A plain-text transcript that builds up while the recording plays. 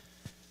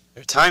There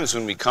are times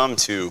when we come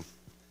to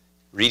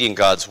reading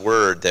God's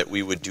Word that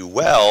we would do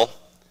well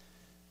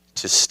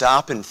to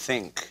stop and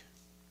think.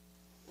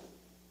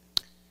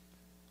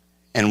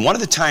 And one of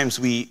the times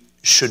we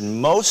should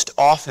most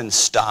often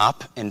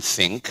stop and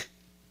think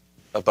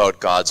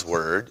about God's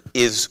Word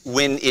is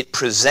when it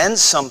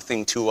presents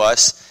something to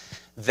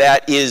us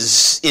that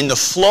is, in the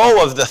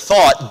flow of the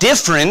thought,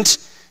 different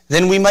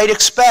than we might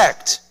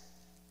expect.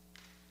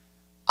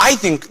 I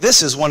think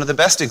this is one of the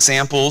best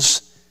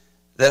examples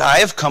that I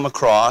have come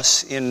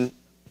across in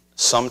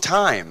some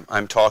time.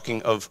 I'm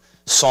talking of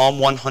Psalm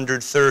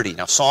 130.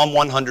 Now, Psalm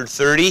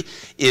 130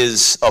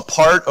 is a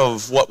part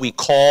of what we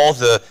call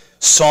the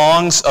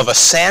Songs of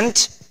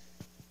Ascent.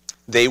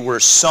 They were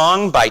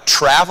sung by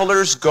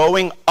travelers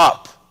going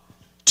up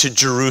to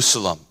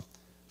Jerusalem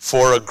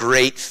for a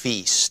great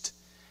feast.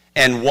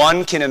 And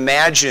one can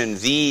imagine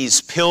these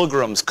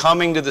pilgrims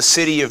coming to the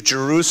city of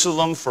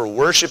Jerusalem for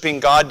worshiping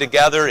God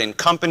together in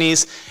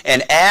companies.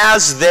 And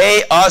as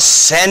they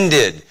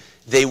ascended,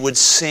 they would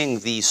sing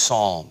these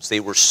psalms. They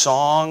were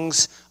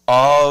songs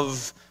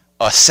of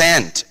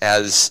ascent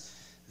as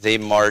they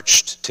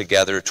marched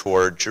together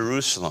toward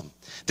Jerusalem.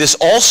 This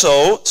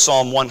also,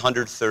 Psalm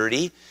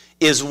 130,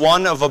 is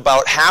one of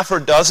about half a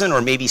dozen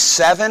or maybe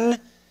 7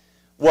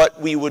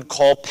 what we would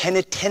call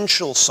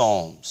penitential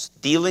psalms,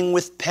 dealing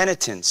with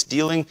penitence,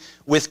 dealing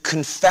with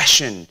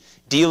confession,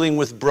 dealing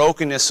with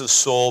brokenness of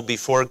soul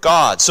before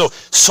God. So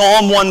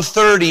Psalm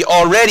 130,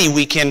 already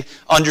we can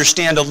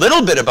understand a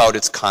little bit about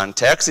its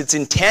context. It's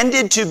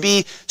intended to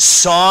be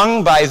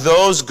sung by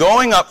those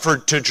going up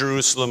to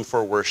Jerusalem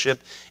for worship,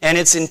 and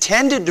it's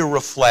intended to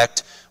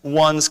reflect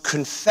one's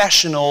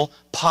confessional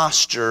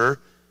posture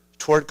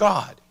toward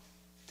God.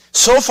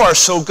 So far,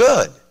 so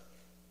good.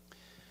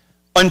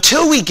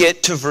 Until we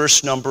get to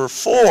verse number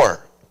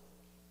 4.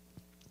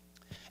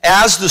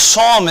 As the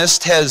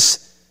psalmist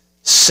has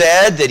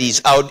said that he's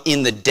out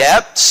in the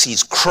depths,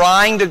 he's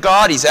crying to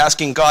God, he's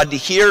asking God to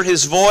hear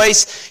his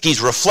voice,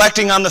 he's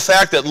reflecting on the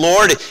fact that,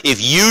 Lord,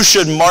 if you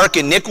should mark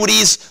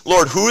iniquities,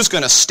 Lord, who's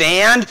going to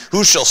stand?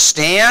 Who shall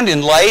stand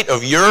in light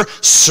of your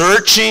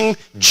searching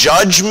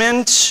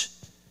judgment?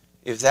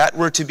 If that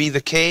were to be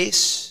the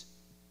case,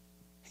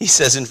 he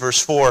says in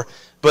verse 4,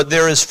 but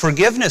there is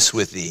forgiveness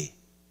with thee,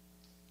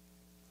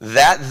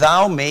 that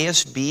thou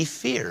mayest be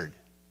feared.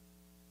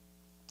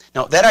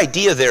 Now, that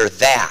idea there,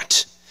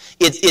 that,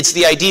 it's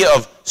the idea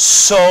of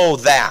so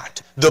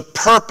that, the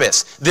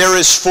purpose. There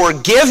is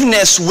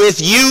forgiveness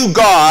with you,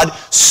 God,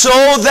 so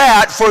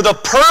that, for the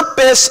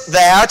purpose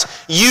that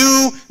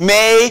you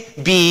may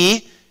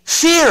be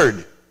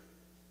feared.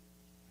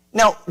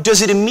 Now,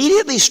 does it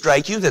immediately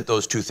strike you that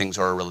those two things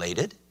are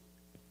related?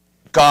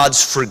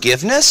 God's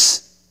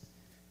forgiveness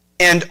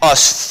and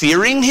us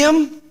fearing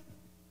him?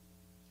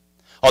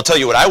 I'll tell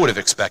you what I would have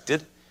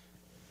expected.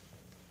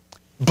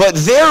 But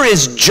there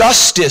is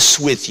justice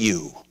with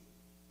you,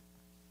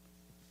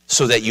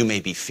 so that you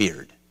may be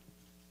feared.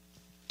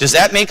 Does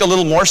that make a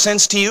little more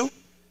sense to you?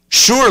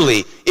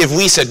 Surely, if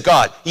we said,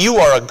 God, you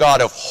are a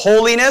God of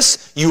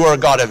holiness, you are a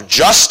God of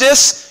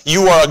justice,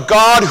 you are a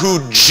God who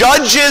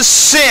judges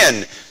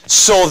sin,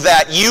 so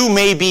that you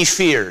may be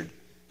feared.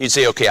 You'd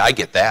say, okay, I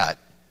get that.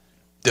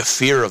 The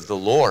fear of the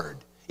Lord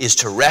is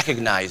to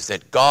recognize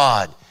that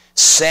God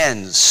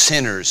sends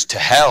sinners to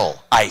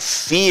hell. I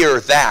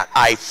fear that.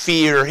 I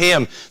fear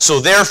him. So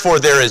therefore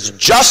there is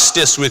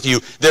justice with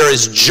you. There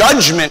is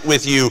judgment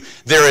with you.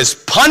 There is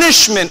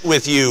punishment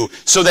with you,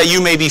 so that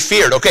you may be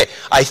feared. Okay,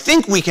 I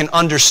think we can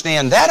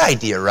understand that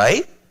idea,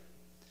 right?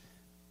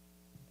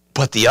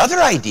 But the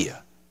other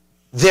idea,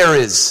 there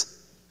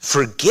is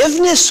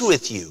forgiveness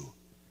with you,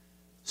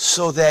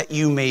 so that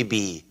you may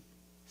be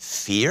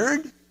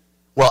feared?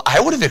 Well, I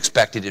would have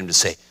expected him to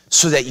say,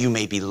 so that you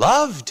may be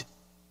loved,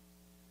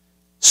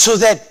 so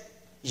that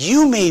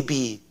you may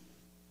be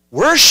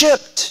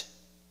worshipped.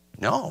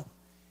 No.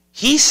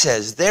 He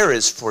says, there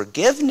is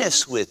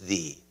forgiveness with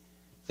thee,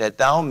 that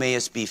thou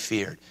mayest be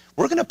feared.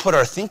 We're going to put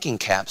our thinking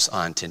caps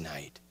on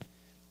tonight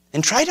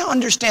and try to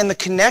understand the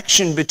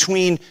connection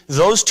between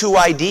those two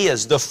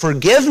ideas, the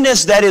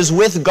forgiveness that is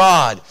with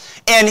God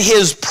and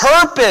his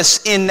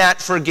purpose in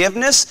that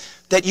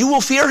forgiveness, that you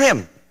will fear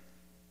him,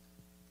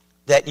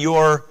 that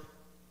your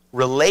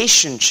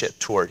relationship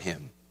toward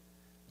him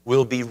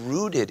will be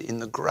rooted in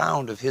the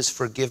ground of his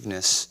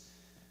forgiveness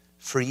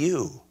for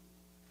you.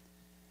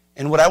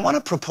 And what I want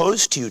to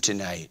propose to you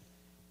tonight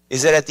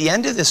is that at the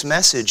end of this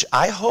message,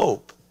 I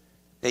hope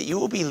that you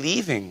will be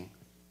leaving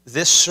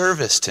this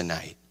service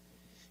tonight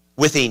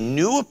with a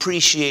new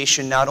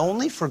appreciation not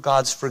only for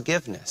God's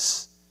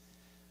forgiveness,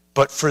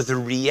 but for the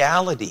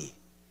reality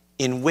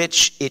in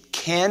which it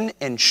can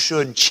and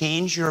should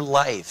change your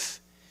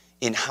life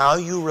in how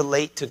you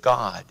relate to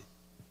God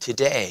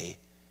today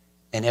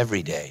and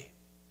every day.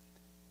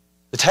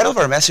 The title of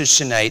our message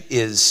tonight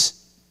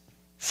is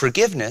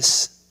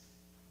Forgiveness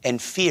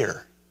and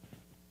Fear.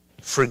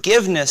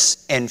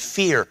 Forgiveness and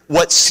fear.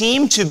 What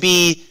seem to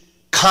be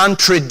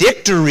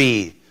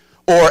contradictory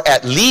or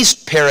at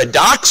least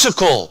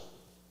paradoxical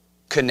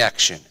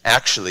connection,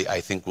 actually,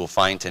 I think we'll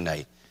find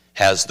tonight,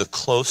 has the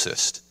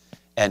closest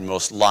and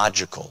most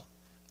logical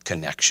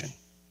connection.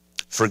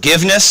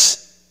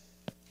 Forgiveness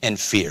and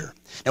fear.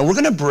 Now we're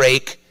going to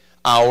break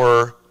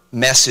our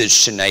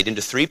message tonight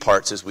into three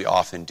parts, as we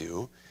often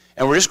do.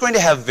 And we're just going to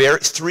have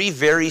three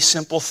very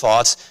simple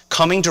thoughts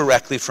coming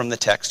directly from the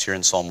text here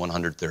in Psalm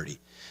 130.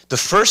 The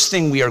first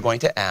thing we are going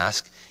to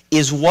ask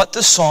is what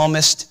the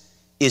psalmist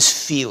is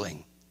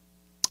feeling.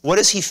 What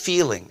is he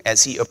feeling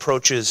as he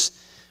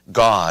approaches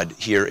God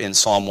here in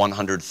Psalm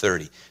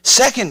 130?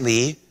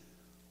 Secondly,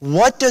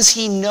 what does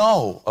he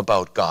know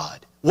about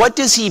God? What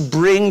does he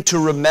bring to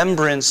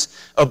remembrance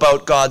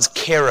about God's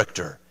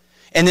character?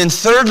 And then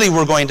thirdly,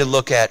 we're going to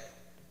look at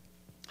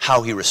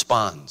how he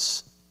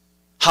responds.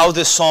 How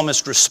this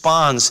psalmist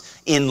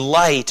responds in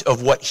light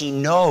of what he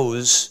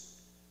knows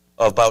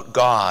about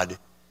God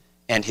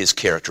and his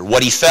character.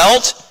 What he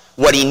felt,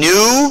 what he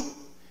knew,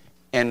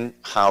 and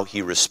how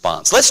he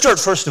responds. Let's start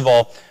first of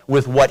all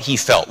with what he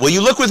felt. Will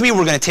you look with me?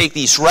 We're going to take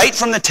these right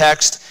from the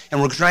text,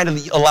 and we're trying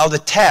to allow the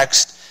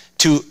text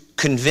to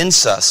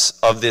convince us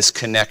of this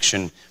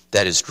connection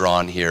that is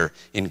drawn here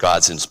in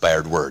God's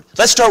inspired word.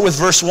 Let's start with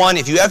verse 1.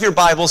 If you have your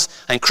Bibles,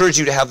 I encourage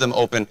you to have them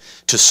open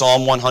to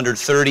Psalm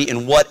 130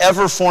 in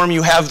whatever form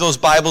you have those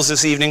Bibles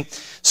this evening,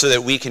 so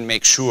that we can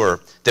make sure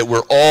that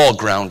we're all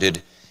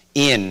grounded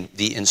in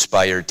the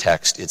inspired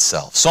text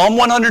itself. Psalm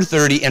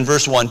 130 and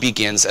verse 1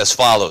 begins as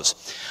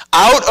follows.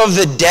 Out of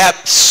the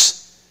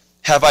depths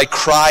have I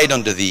cried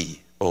unto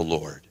thee, O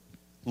Lord.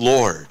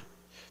 Lord,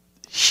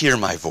 hear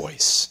my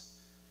voice.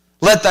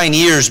 Let thine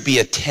ears be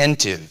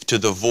attentive to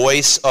the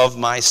voice of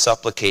my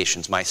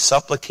supplications, my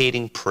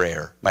supplicating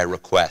prayer, my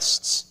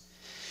requests.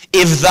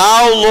 If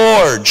thou,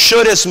 Lord,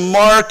 shouldest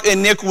mark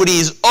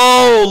iniquities,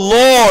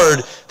 O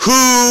Lord,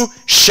 who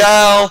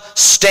shall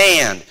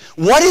stand?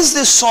 What is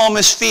this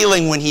psalmist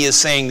feeling when he is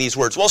saying these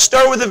words? Well,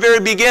 start with the very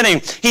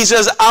beginning. He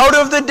says, out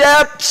of the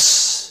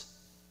depths.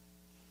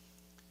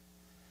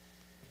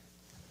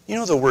 You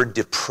know the word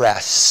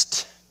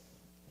depressed?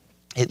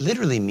 It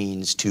literally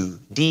means to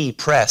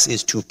depress,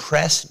 is to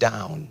press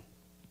down.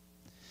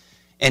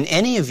 And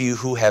any of you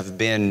who have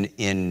been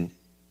in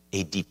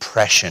a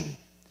depression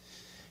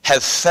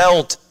have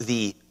felt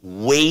the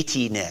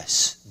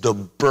weightiness, the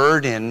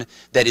burden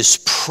that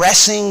is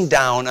pressing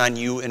down on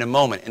you in a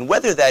moment. And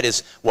whether that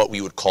is what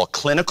we would call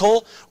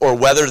clinical, or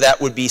whether that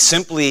would be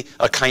simply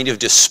a kind of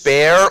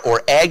despair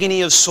or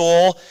agony of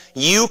soul,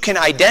 you can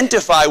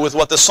identify with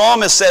what the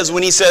psalmist says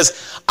when he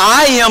says,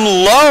 I am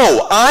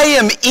low, I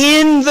am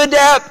in the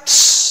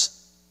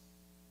depths.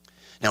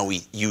 Now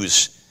we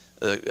use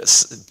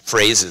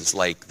phrases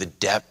like the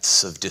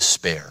depths of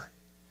despair.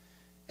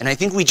 And I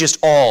think we just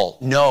all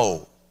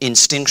know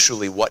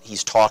instinctually what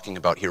he's talking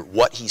about here,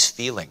 what he's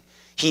feeling.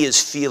 He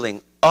is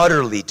feeling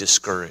utterly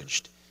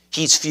discouraged.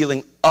 He's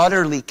feeling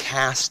utterly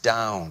cast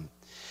down,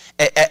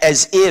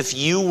 as if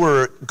you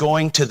were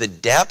going to the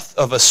depth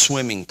of a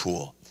swimming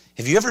pool.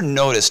 Have you ever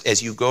noticed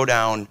as you go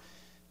down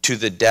to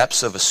the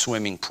depths of a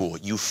swimming pool,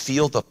 you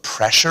feel the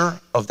pressure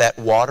of that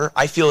water?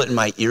 I feel it in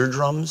my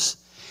eardrums.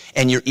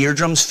 And your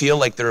eardrums feel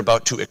like they're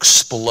about to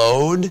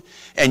explode,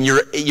 and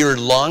your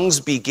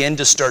lungs begin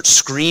to start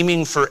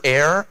screaming for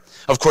air.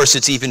 Of course,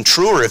 it's even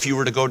truer if you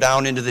were to go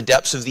down into the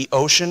depths of the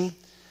ocean,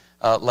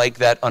 like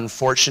that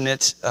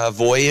unfortunate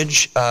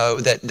voyage,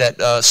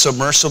 that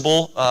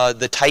submersible,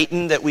 the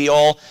Titan that we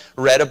all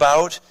read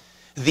about.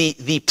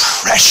 The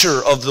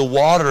pressure of the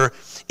water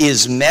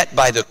is met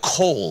by the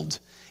cold,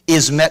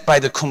 is met by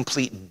the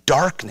complete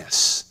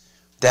darkness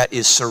that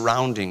is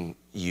surrounding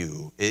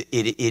you.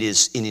 It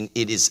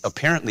is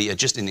apparently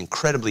just an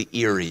incredibly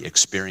eerie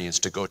experience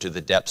to go to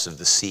the depths of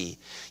the sea.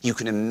 You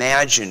can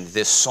imagine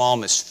this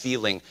psalmist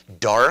feeling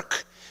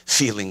dark,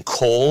 feeling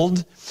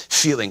cold,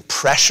 feeling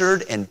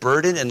pressured and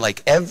burdened, and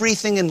like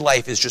everything in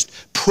life is just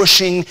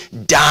pushing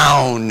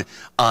down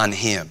on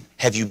him.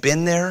 Have you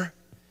been there?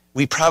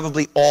 We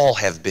probably all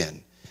have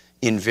been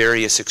in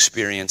various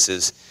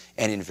experiences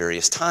and in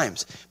various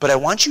times. But I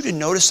want you to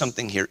notice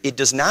something here. It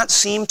does not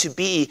seem to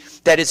be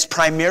that it's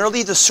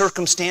primarily the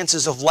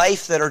circumstances of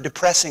life that are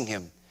depressing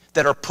him,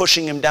 that are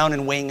pushing him down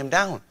and weighing him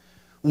down.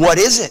 What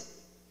is it?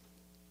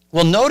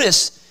 Well,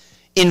 notice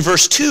in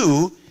verse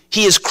 2,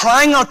 he is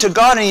crying out to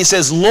God and he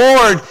says,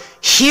 Lord,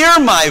 hear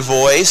my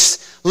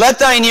voice. Let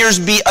thine ears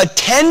be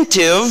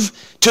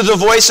attentive to the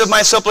voice of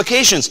my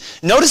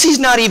supplications. Notice he's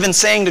not even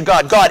saying to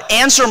God, God,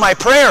 answer my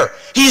prayer.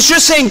 He's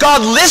just saying,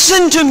 God,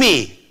 listen to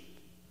me.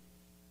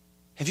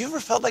 Have you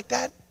ever felt like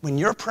that when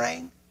you're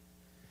praying?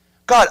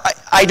 God,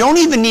 I don't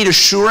even need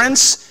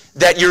assurance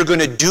that you're going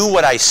to do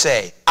what I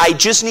say. I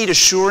just need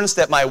assurance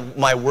that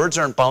my words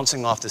aren't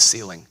bouncing off the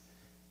ceiling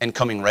and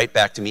coming right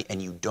back to me,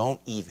 and you don't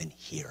even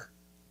hear.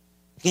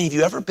 Again, have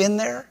you ever been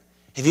there?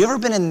 Have you ever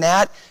been in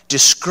that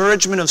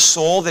discouragement of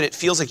soul that it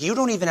feels like you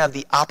don't even have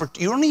the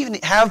opportunity, you don't even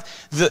have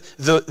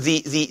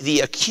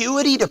the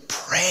acuity to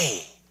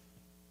pray?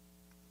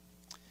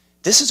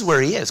 This is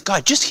where he is.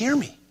 God, just hear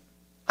me.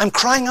 I'm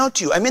crying out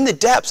to you. I'm in the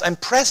depths. I'm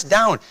pressed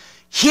down.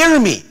 Hear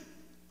me.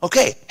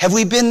 Okay, have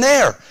we been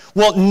there?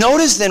 Well,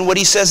 notice then what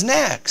he says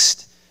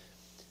next.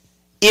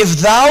 If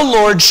thou,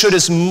 Lord,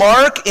 shouldest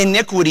mark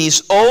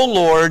iniquities, O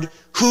Lord,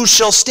 who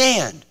shall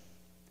stand?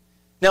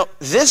 Now,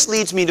 this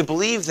leads me to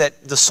believe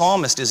that the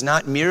psalmist is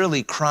not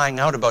merely crying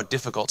out about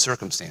difficult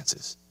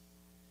circumstances.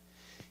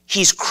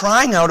 He's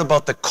crying out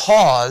about the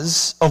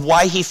cause of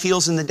why he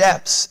feels in the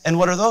depths. And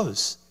what are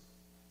those?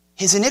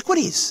 His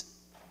iniquities.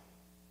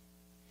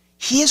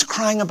 He is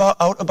crying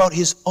out about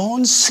his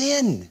own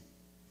sin.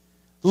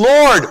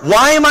 Lord,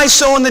 why am I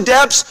so in the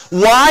depths?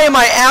 Why am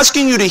I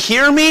asking you to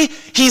hear me?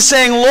 He's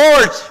saying,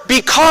 Lord,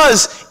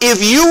 because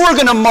if you were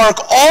going to mark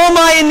all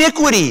my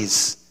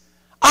iniquities,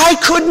 I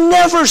could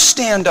never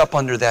stand up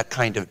under that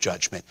kind of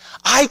judgment.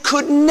 I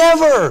could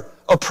never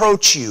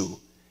approach you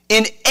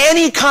in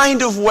any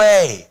kind of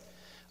way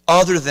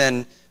other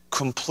than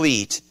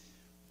complete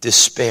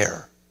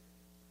despair.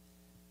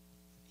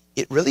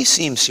 It really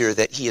seems here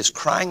that he is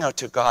crying out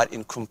to God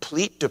in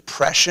complete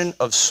depression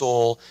of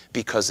soul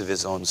because of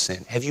his own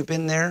sin. Have you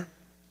been there?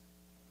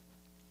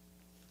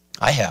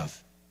 I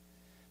have.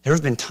 There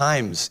have been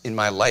times in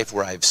my life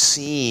where I've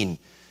seen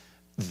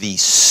the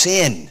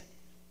sin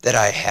that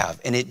I have,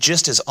 and it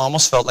just has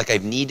almost felt like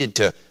I've needed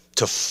to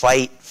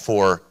fight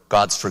for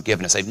God's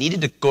forgiveness. I've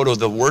needed to go to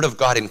the Word of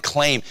God and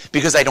claim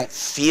because I don't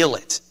feel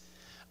it.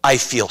 I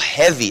feel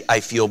heavy. I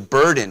feel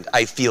burdened.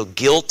 I feel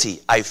guilty.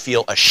 I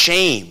feel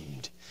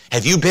ashamed.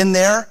 Have you been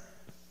there?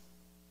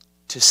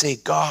 To say,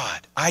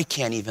 God, I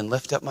can't even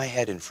lift up my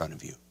head in front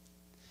of you.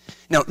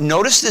 Now,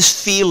 notice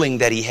this feeling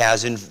that he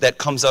has that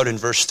comes out in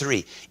verse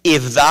 3.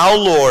 If thou,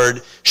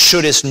 Lord,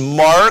 shouldest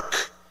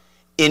mark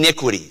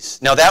iniquities.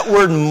 Now, that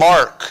word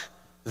mark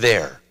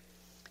there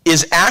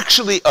is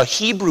actually a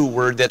Hebrew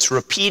word that's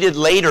repeated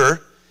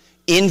later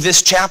in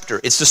this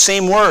chapter. It's the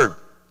same word.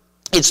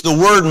 It's the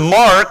word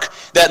mark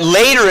that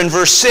later in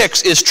verse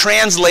 6 is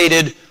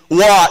translated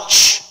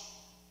watch.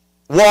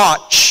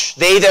 Watch.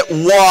 They that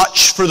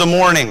watch for the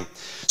morning.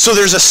 So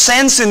there's a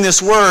sense in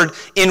this word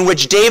in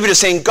which David is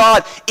saying,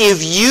 God,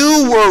 if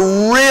you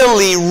were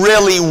really,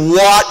 really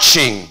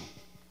watching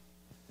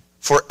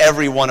for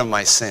every one of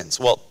my sins.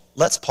 Well,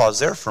 let's pause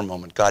there for a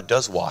moment. God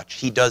does watch.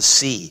 He does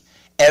see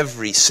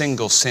every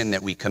single sin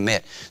that we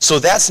commit. So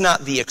that's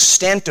not the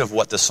extent of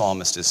what the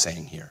psalmist is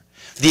saying here.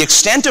 The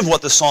extent of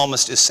what the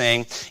psalmist is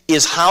saying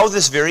is how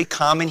this very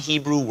common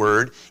Hebrew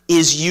word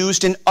is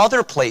used in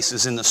other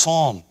places in the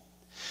psalm.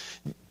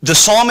 The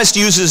psalmist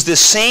uses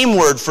this same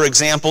word, for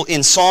example,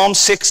 in Psalm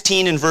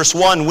 16 and verse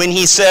 1 when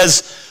he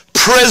says,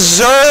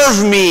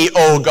 preserve me,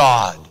 O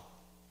God.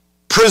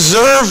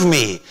 Preserve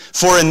me,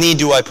 for in thee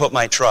do I put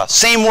my trust.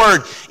 Same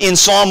word in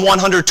Psalm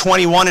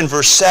 121 and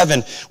verse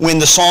 7 when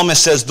the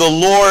psalmist says, the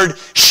Lord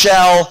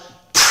shall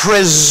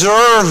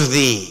preserve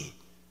thee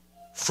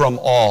from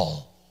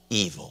all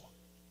evil.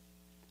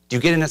 Do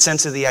you get in a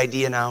sense of the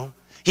idea now?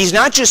 He's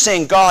not just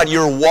saying, God,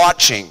 you're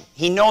watching.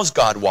 He knows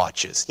God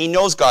watches. He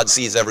knows God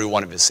sees every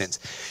one of his sins.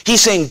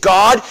 He's saying,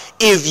 God,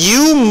 if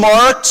you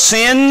marked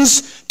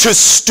sins to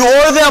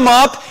store them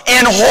up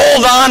and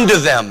hold on to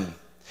them,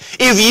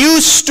 if you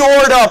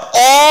stored up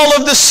all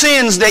of the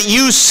sins that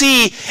you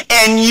see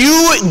and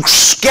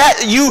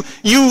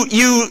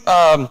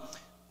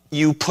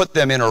you put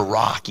them in a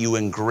rock, you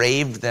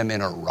engraved them in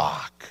a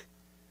rock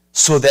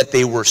so that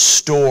they were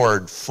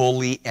stored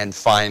fully and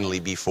finally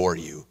before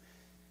you.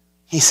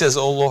 He says,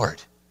 oh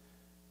Lord,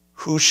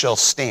 who shall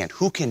stand?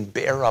 Who can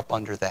bear up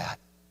under that?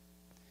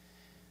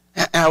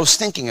 And I was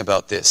thinking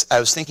about this. I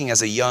was thinking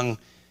as a young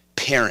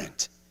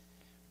parent,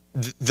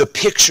 the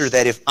picture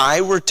that if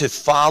I were to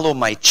follow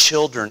my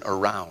children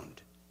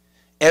around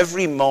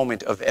every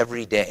moment of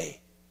every day,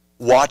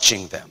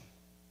 watching them,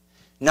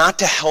 not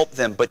to help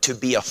them, but to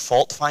be a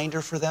fault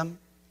finder for them,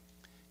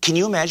 can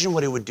you imagine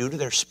what it would do to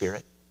their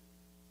spirit?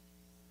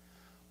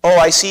 Oh,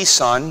 I see,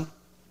 son.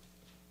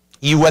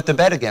 You wet the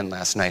bed again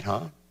last night,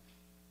 huh?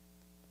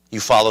 You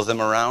follow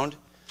them around.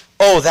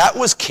 Oh, that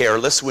was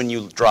careless when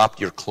you dropped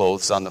your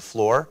clothes on the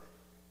floor.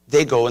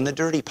 They go in the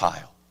dirty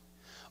pile.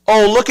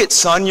 Oh, look at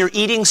son, you're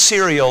eating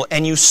cereal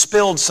and you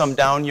spilled some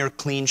down your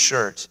clean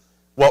shirt.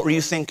 What were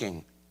you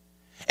thinking?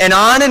 And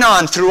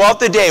on throughout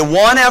the day,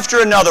 one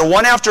after another.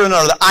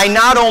 I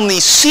not only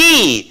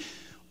see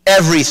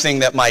everything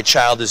that my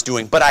child is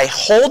doing, but I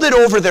hold it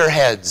over their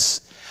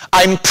heads.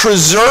 I'm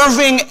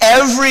preserving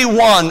every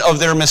one of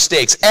their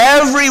mistakes,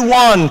 every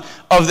one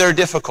of their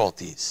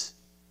difficulties.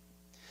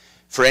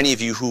 For any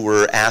of you who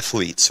were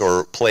athletes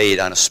or played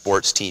on a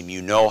sports team,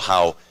 you know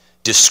how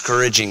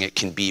discouraging it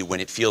can be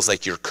when it feels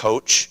like your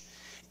coach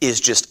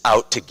is just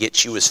out to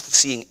get you, is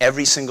seeing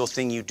every single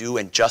thing you do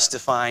and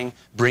justifying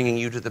bringing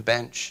you to the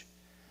bench.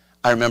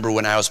 I remember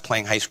when I was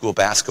playing high school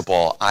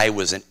basketball, I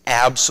was an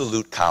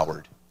absolute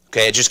coward.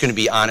 Okay, I'm just going to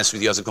be honest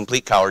with you, I was a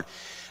complete coward.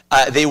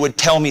 They would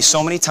tell me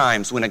so many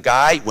times when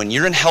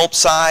you're in help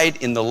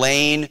side in the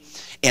lane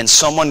and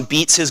someone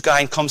beats his guy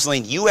and comes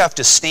lane, you have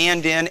to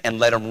stand in and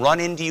let him run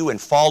into you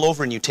and fall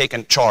over, and you take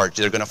a charge.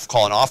 They're going to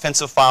call an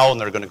offensive foul, and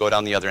they're going to go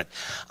down the other end.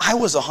 I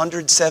was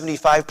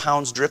 175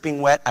 pounds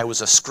dripping wet. I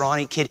was a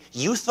scrawny kid.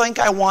 You think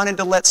I wanted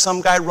to let some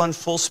guy run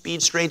full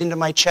speed straight into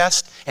my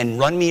chest and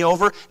run me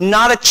over?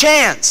 Not a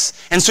chance.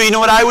 And so you know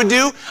what I would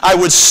do? I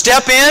would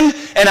step in,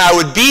 and I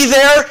would be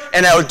there,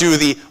 and I would do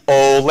the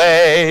ole,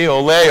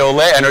 ole,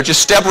 ole, and I would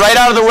just step right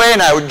out of the way,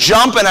 and I would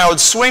jump, and I would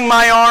swing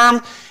my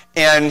arm,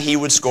 and he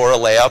would score a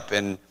layup,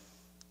 and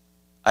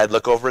I'd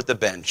look over at the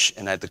bench,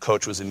 and the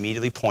coach was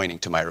immediately pointing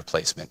to my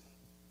replacement.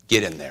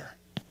 Get in there.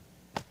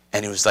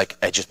 And it was like,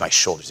 my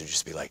shoulders would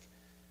just be like,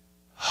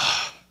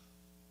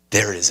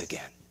 there it is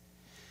again.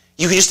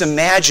 You can just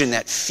imagine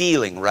that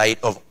feeling, right,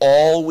 of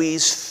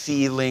always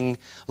feeling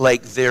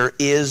like there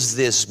is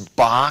this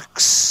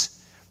box,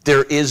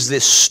 there is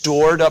this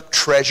stored up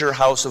treasure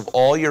house of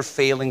all your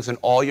failings and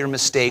all your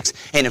mistakes.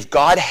 And if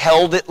God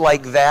held it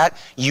like that,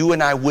 you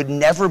and I would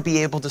never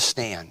be able to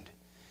stand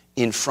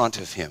in front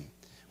of him.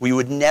 We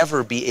would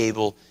never be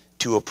able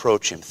to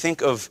approach him.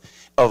 Think of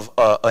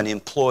an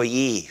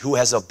employee who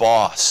has a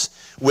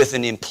boss with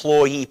an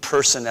employee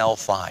personnel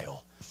file.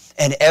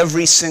 And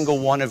every single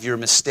one of your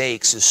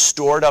mistakes is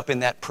stored up in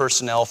that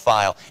personnel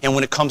file. And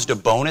when it comes to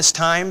bonus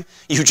time,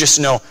 you just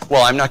know,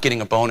 well, I'm not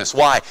getting a bonus.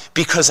 Why?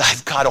 Because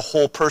I've got a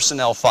whole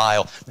personnel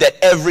file that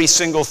every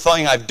single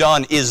thing I've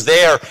done is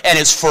there, and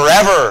it's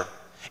forever.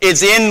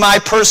 It's in my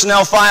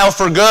personnel file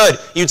for good.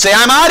 You'd say,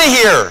 I'm out of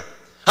here.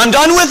 I'm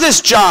done with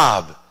this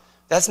job.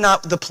 That's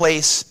not the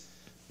place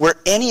where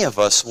any of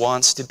us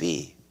wants to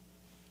be.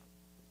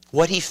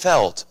 What he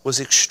felt was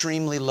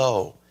extremely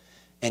low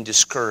and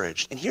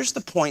discouraged. And here's the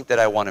point that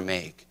I want to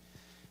make.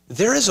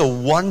 There is a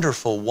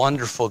wonderful,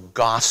 wonderful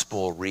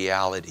gospel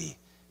reality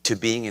to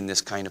being in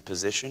this kind of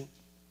position.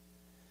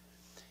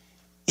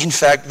 In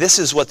fact, this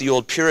is what the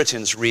old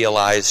Puritans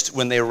realized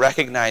when they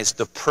recognized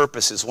the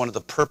purposes, one of the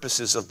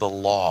purposes of the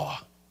law.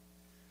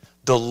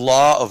 The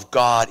law of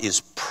God is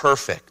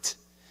perfect.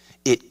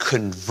 It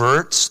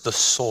converts the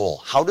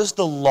soul. How does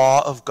the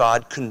law of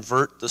God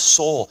convert the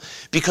soul?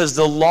 Because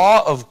the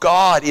law of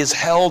God is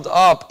held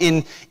up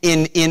in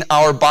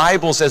our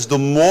Bibles as the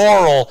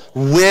moral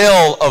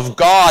will of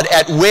God,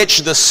 at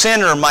which the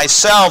sinner,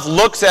 myself,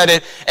 looks at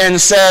it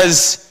and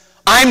says,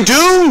 I'm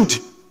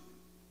doomed.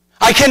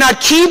 I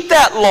cannot keep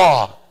that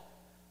law.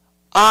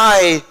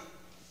 I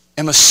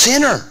am a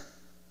sinner.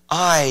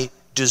 I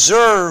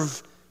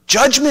deserve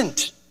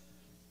judgment.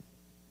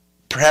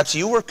 Perhaps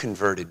you were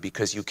converted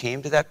because you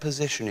came to that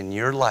position in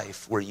your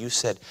life where you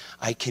said,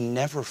 I can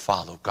never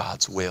follow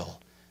God's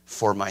will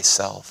for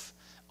myself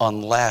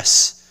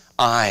unless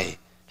I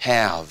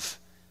have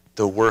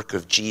the work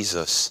of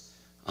Jesus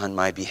on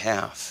my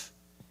behalf.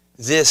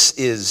 This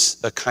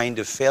is a kind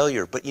of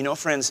failure. But you know,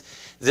 friends,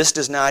 this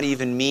does not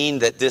even mean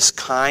that this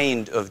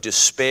kind of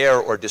despair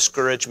or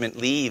discouragement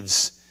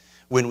leaves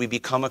when we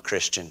become a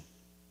Christian.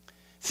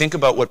 Think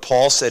about what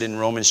Paul said in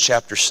Romans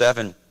chapter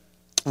 7.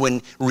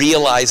 When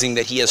realizing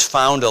that he has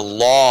found a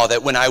law,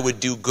 that when I would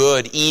do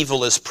good,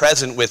 evil is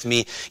present with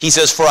me. He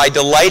says, for I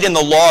delight in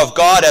the law of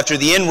God after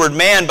the inward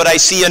man, but I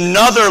see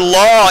another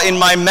law in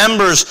my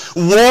members,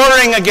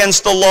 warring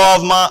against the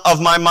law of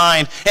my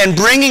mind, and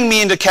bringing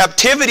me into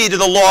captivity to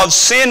the law of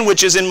sin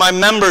which is in my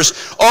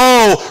members.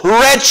 Oh,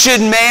 wretched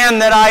man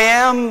that I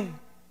am!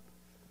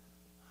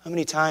 How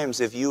many times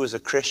have you as a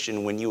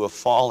Christian, when you have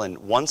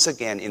fallen once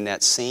again in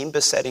that same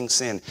besetting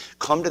sin,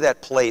 come to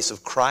that place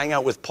of crying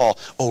out with Paul,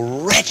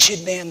 oh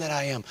wretched man that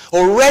I am,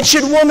 oh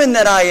wretched woman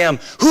that I am,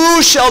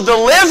 who shall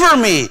deliver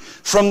me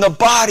from the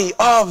body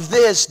of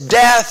this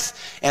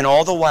death? And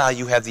all the while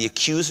you have the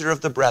accuser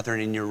of the brethren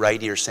in your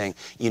right ear saying,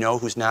 you know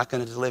who's not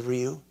going to deliver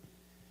you?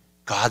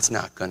 God's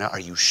not going to. Are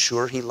you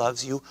sure he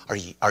loves you?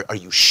 Are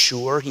you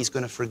sure he's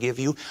going to forgive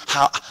you?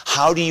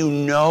 How do you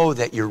know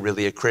that you're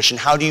really a Christian?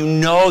 How do you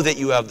know that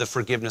you have the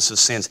forgiveness of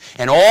sins?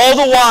 And all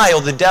the while,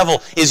 the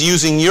devil is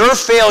using your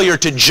failure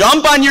to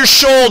jump on your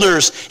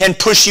shoulders and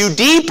push you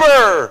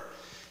deeper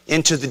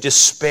into the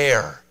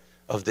despair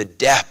of the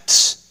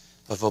depths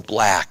of a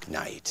black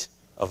night,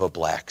 of a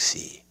black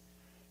sea.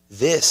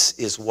 This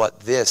is what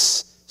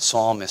this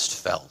psalmist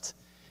felt.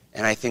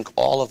 And I think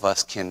all of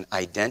us can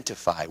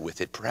identify with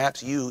it.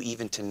 Perhaps you,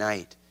 even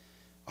tonight,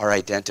 are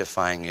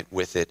identifying it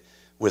with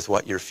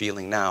what you're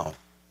feeling now.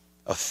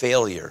 A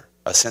failure,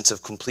 a sense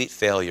of complete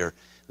failure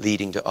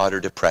leading to utter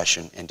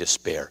depression and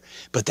despair.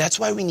 But that's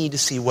why we need to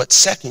see what's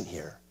second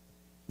here.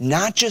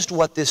 Not just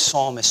what this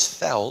psalmist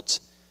felt,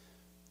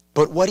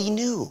 but what he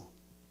knew.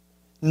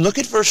 Look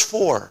at verse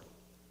 4.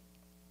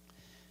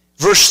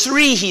 Verse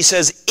 3, he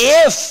says,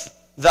 if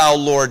thou,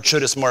 Lord,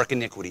 shouldest mark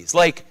iniquities.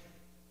 Like,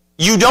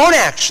 you don't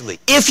actually.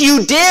 If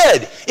you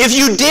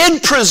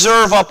did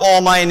preserve up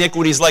all my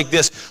iniquities like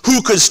this,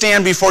 who could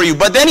stand before you?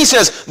 But then he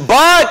says,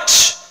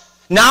 but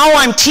now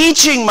I'm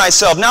teaching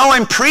myself, now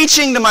I'm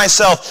preaching to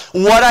myself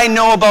what I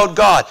know about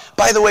God.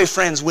 By the way,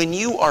 friends, when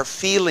you are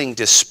feeling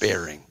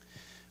despairing,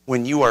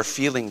 when you are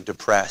feeling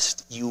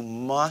depressed, you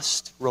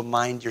must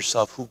remind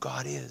yourself who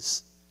God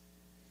is.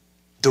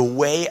 The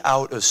way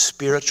out of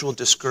spiritual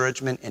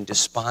discouragement and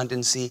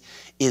despondency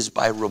is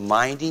by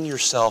reminding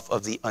yourself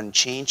of the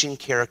unchanging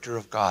character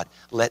of God.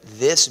 Let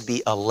this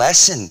be a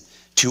lesson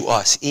to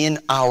us in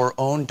our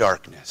own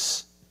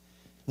darkness.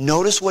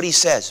 Notice what he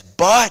says,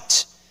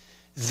 but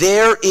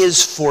there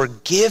is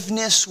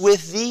forgiveness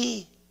with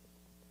thee.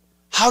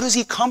 How does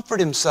he comfort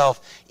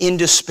himself in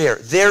despair?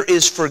 There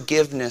is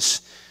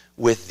forgiveness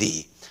with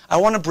thee. I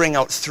want to bring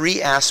out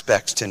three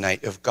aspects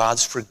tonight of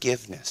God's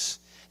forgiveness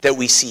that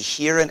we see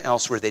here and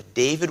elsewhere that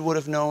David would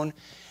have known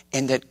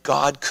and that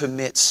God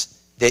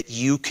commits that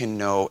you can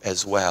know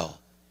as well.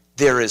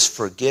 There is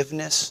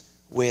forgiveness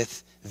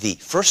with thee.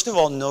 First of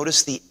all,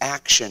 notice the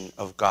action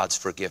of God's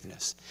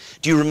forgiveness.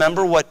 Do you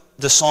remember what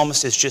the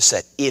psalmist has just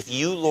said? If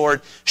you,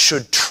 Lord,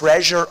 should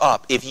treasure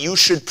up, if you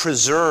should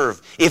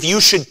preserve, if you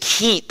should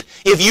keep,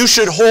 if you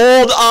should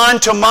hold on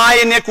to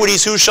my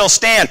iniquities, who shall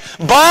stand?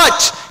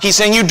 But, he's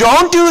saying, you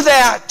don't do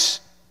that.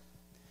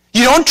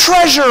 You don't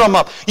treasure them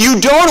up. You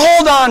don't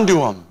hold on to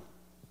them.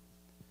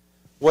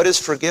 What is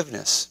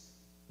forgiveness?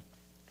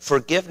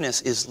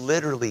 Forgiveness is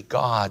literally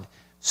God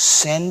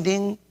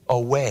sending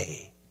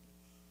away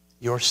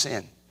your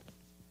sin.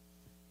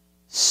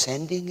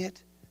 Sending it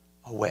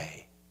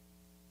away.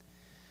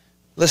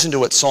 Listen to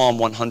what Psalm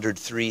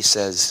 103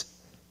 says.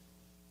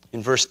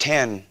 In verse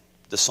 10,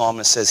 the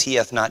psalmist says, he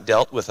hath not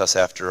dealt with us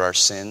after our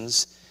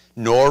sins,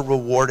 nor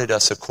rewarded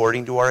us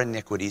according to our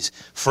iniquities.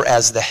 For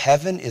as the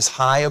heaven is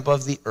high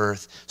above the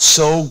earth,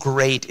 so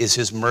great is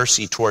his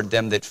mercy toward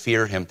them that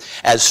fear him.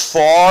 As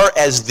far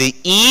as the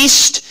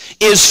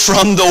east is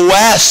from the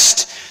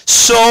west,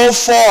 so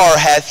far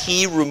hath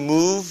he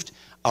removed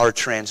our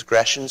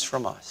transgressions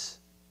from us.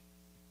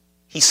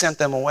 He sent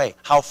them away.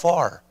 How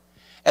far?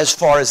 As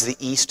far as the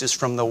east is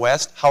from the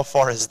west. How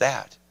far is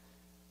that?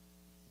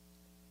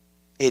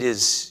 It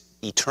is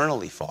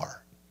eternally far.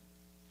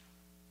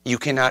 You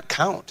cannot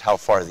count how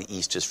far the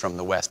east is from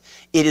the west.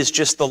 It is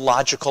just the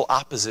logical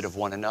opposite of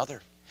one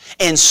another.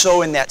 And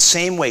so in that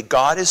same way,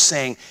 God is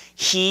saying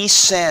he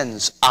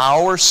sends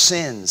our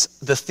sins,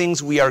 the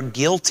things we are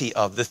guilty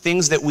of, the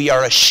things that we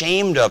are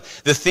ashamed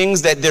of, the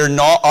things that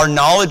our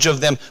knowledge of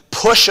them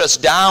push us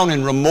down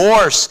in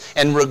remorse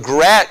and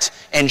regret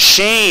and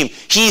shame.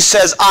 He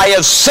says, I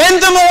have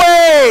sent them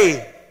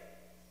away.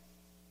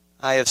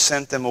 I have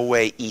sent them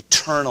away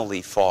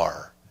eternally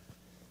far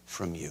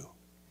from you.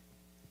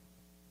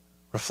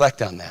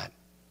 Reflect on that.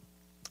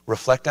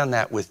 Reflect on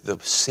that with the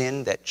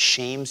sin that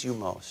shames you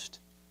most,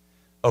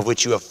 of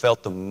which you have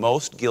felt the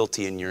most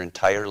guilty in your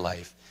entire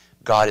life.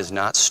 God is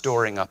not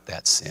storing up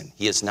that sin.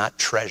 He is not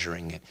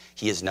treasuring it.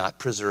 He is not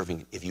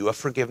preserving it. If you have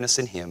forgiveness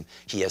in him,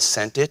 he has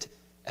sent it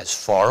as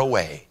far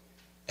away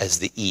as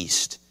the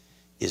east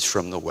is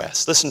from the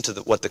west. Listen to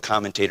what the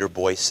commentator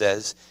Boyce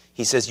says.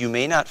 He says, you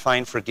may not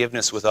find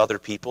forgiveness with other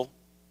people.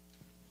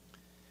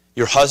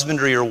 Your husband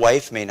or your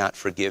wife may not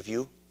forgive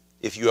you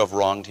if you have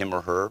wronged him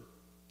or her.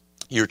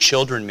 Your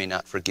children may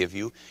not forgive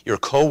you. Your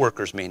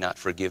co-workers may not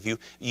forgive you.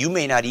 You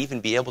may not even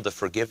be able to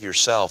forgive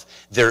yourself.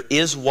 There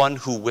is one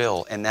who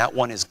will, and that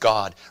one is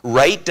God.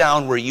 Write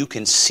down where you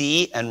can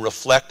see and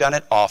reflect on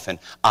it often.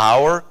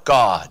 Our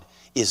God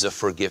is a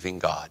forgiving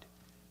God.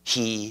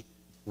 He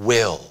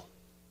will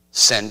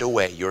send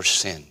away your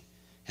sin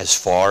as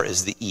far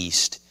as the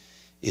east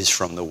is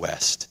from the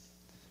west.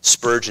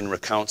 Spurgeon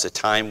recounts a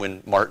time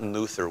when Martin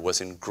Luther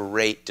was in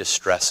great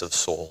distress of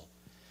soul.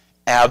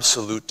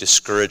 Absolute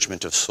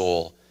discouragement of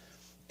soul.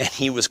 And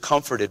he was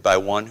comforted by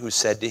one who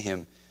said to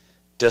him,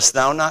 dost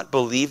thou not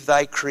believe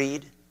thy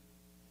creed?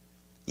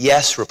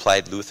 Yes,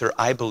 replied Luther,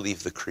 I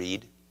believe the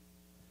creed.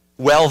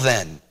 Well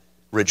then,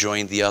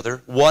 rejoined the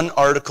other, one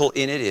article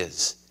in it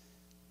is,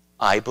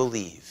 I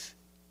believe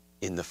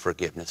in the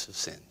forgiveness of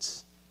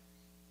sins.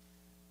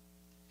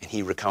 And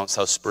he recounts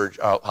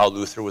how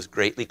Luther was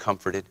greatly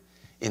comforted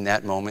in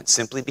that moment,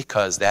 simply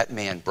because that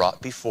man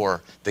brought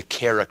before the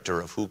character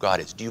of who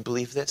God is. Do you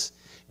believe this?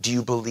 Do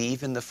you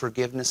believe in the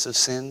forgiveness of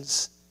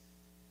sins?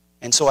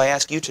 And so I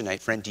ask you tonight,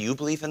 friend, do you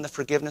believe in the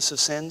forgiveness of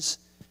sins?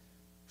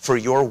 For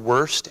your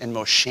worst and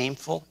most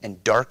shameful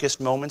and darkest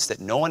moments that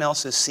no one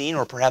else has seen,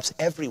 or perhaps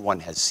everyone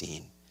has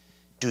seen,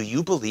 do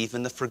you believe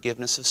in the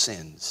forgiveness of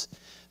sins?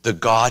 The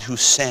God who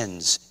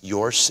sends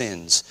your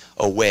sins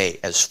away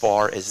as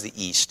far as the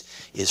east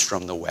is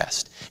from the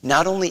west.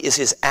 Not only is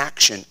his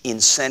action in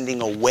sending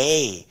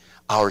away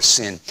our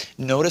sin,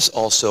 notice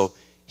also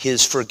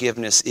his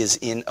forgiveness is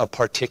in a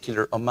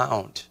particular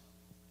amount.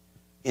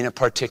 In a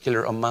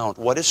particular amount.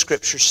 What does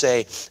Scripture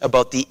say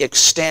about the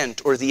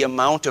extent or the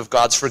amount of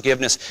God's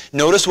forgiveness?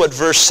 Notice what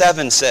verse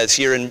 7 says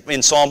here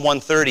in Psalm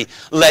 130.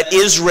 Let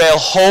Israel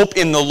hope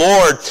in the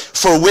Lord,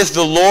 for with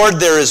the Lord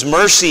there is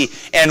mercy,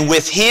 and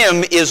with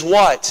him is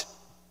what?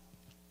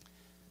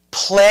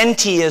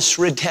 Plenteous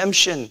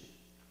redemption.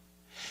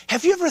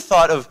 Have you ever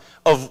thought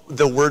of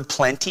the word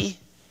plenty?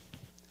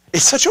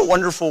 It's such a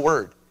wonderful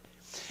word.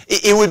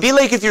 It would be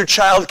like if your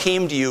child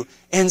came to you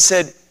and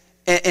said,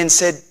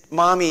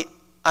 Mommy,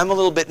 I'm a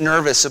little bit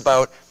nervous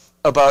about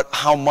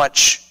how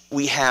much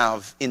we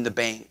have in the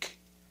bank.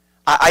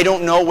 I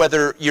don't know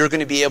whether you're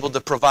going to be able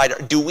to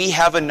provide. Do we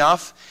have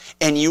enough?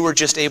 And you were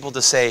just able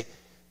to say,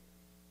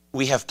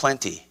 we have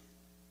plenty.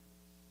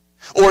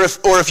 Or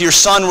if your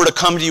son were to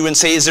come to you and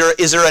say, is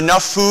there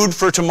enough food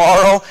for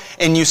tomorrow?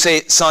 And you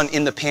say, son,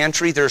 in the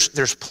pantry,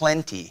 there's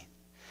plenty.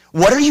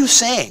 What are you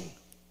saying?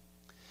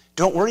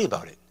 Don't worry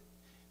about it.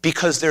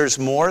 Because there's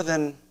more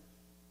than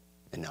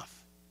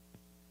enough.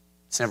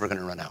 It's never going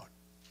to run out.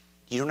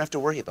 You don't have to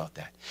worry about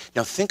that.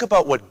 Now think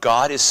about what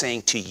God is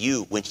saying to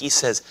you when he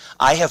says,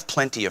 I have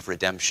plenty of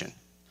redemption.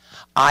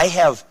 I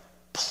have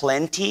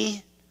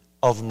plenty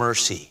of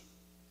mercy.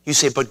 You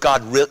say, but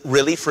God,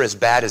 really, for as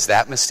bad as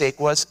that mistake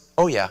was?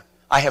 Oh yeah,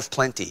 I have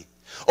plenty.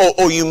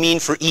 Oh, you mean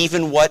for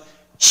even what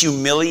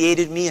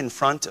humiliated me in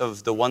front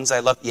of the ones I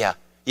love? Yeah,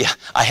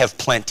 I have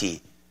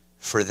plenty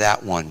for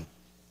that one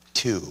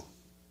too.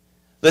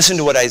 Listen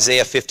to what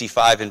Isaiah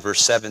 55 and verse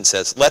 7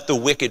 says. Let the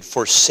wicked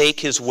forsake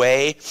his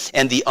way,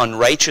 and the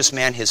unrighteous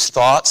man his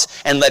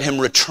thoughts, and let him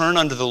return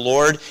unto the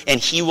Lord, and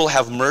he will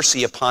have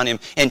mercy upon him,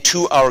 and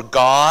to our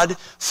God,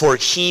 for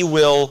he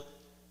will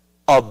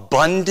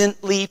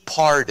abundantly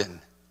pardon.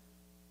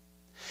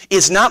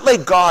 It's not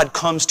like God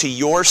comes to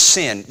your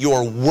sin,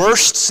 your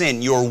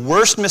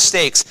worst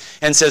mistakes,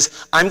 and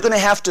says, I'm going to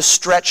have to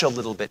stretch a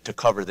little bit to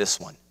cover this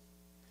one.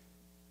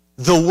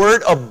 The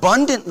word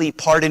abundantly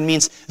pardon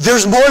means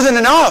there's more than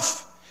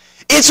enough.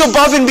 It's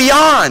above and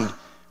beyond.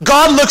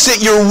 God looks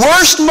at your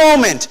worst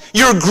moment,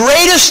 your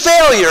greatest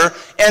failure,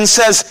 and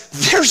says,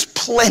 there's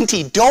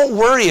plenty. Don't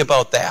worry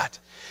about that.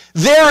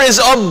 There is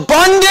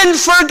abundant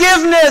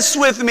forgiveness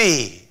with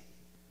me.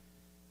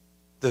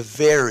 The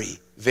very,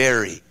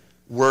 very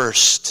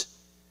worst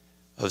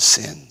of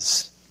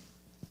sins.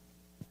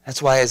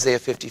 That's why Isaiah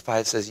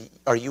 55 says,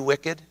 are you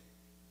wicked?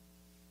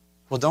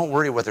 Well, don't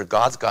worry whether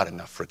God's got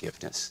enough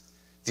forgiveness.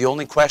 The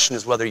only question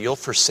is whether you'll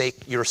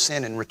forsake your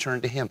sin and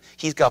return to him.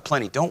 He's got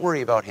plenty. Don't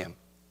worry about him.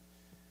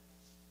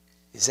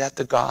 Is that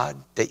the God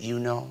that you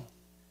know?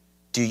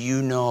 Do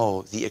you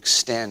know the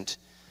extent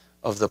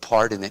of the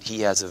pardon that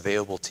he has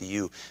available to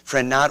you?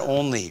 Friend, not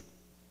only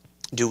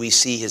do we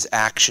see his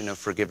action of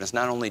forgiveness,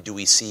 not only do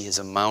we see his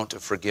amount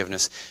of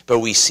forgiveness, but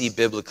we see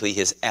biblically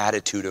his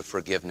attitude of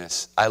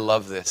forgiveness. I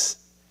love this.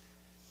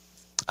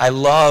 I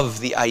love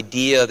the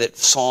idea that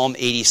Psalm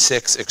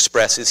 86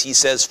 expresses. He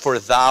says, for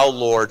thou,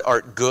 Lord,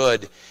 art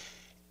good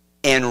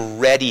and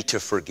ready to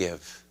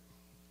forgive.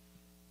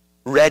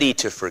 Ready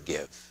to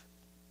forgive.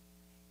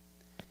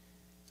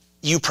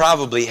 You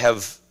probably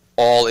have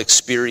all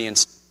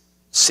experienced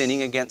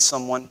sinning against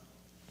someone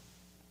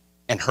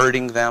and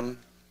hurting them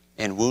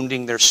and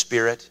wounding their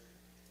spirit.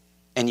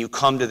 And you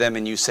come to them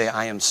and you say,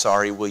 I am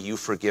sorry, will you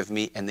forgive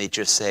me? And they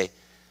just say,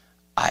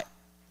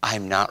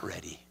 I'm not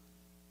ready.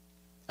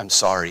 I'm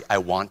sorry, I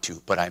want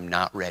to, but I'm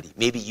not ready.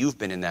 Maybe you've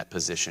been in that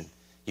position.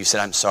 You said,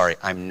 I'm sorry,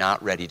 I'm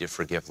not ready to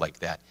forgive like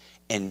that.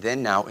 And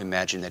then now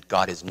imagine that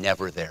God is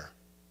never there.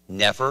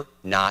 Never,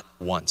 not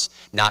once.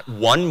 Not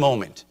one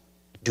moment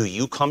do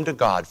you come to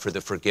God for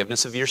the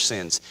forgiveness of your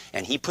sins,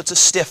 and he puts a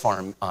stiff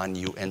arm on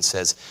you and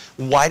says,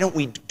 why don't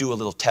we do a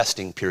little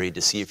testing period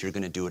to see if you're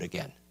going to do it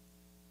again?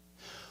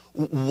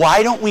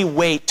 Why don't we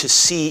wait to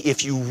see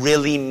if you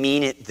really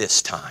mean it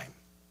this time?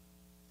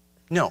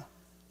 No.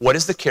 What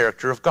is the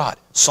character of God?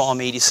 Psalm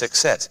 86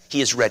 says,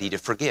 he is ready to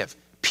forgive.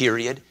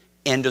 Period.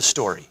 End of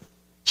story.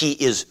 He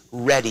is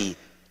ready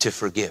to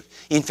forgive.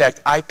 In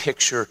fact, I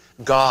picture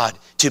God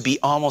to be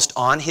almost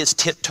on his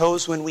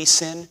tiptoes when we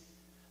sin,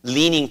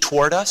 leaning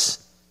toward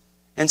us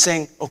and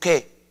saying,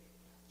 okay,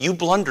 you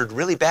blundered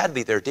really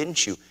badly there,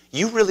 didn't you?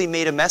 You really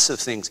made a mess of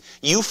things.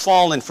 You've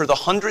fallen for the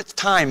 100th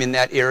time in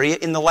that area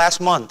in the last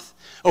month.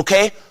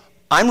 Okay,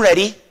 I'm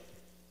ready.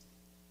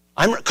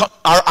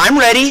 I'm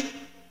ready.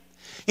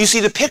 You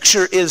see, the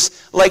picture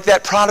is like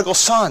that prodigal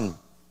son.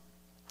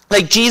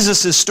 Like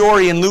Jesus'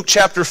 story in Luke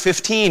chapter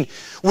 15,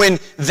 when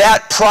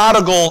that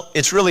prodigal,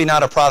 it's really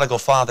not a prodigal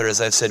father, as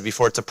I've said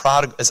before, a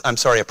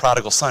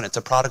prodigal son, it's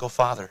a prodigal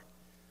father.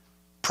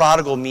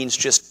 Prodigal means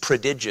just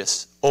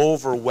prodigious,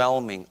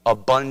 overwhelming,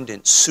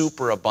 abundant,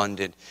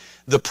 superabundant.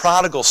 The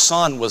prodigal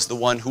son was the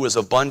one who was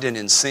abundant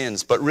in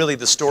sins, but really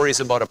the story is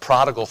about a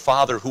prodigal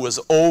father who was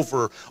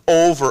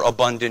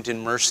overabundant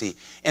in mercy.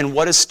 And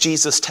what does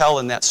Jesus tell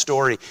in that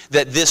story?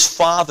 That this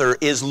father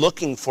is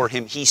looking for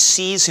him. He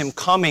sees him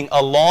coming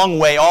a long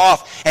way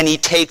off, and he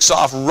takes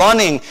off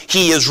running.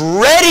 He is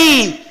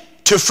ready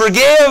to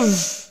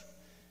forgive.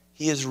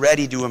 He is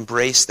ready to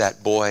embrace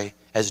that boy,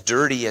 as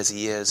dirty as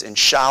he is, and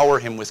shower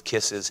him with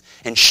kisses,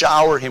 and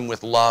shower him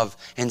with love,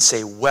 and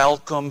say,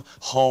 welcome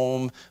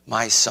home,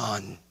 my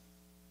son.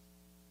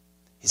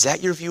 Is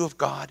that your view of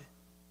God?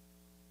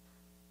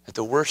 At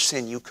the worst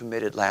sin you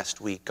committed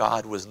last week,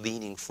 God was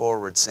leaning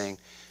forward saying,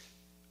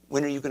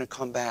 when are you going to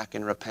come back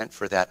and repent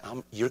for that?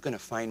 You're going to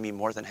find me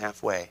more than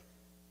halfway.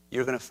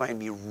 You're going to find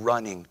me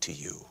running to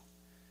you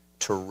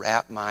to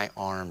wrap my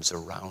arms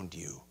around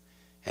you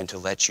and to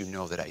let you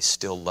know that I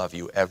still love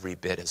you every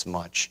bit as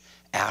much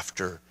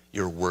after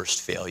your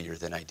worst failure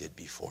than I did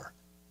before.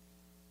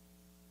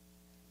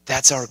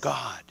 That's our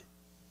God.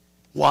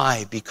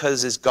 Why?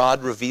 Because as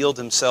God revealed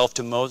himself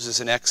to Moses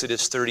in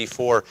Exodus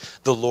 34,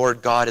 the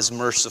Lord God is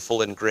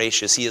merciful and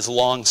gracious. He is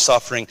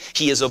long-suffering.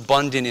 He is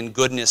abundant in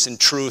goodness and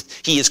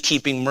truth. He is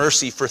keeping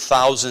mercy for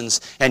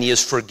thousands, and he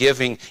is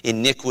forgiving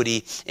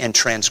iniquity and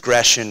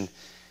transgression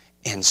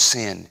and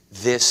sin.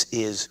 This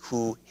is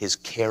who his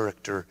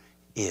character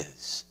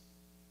is.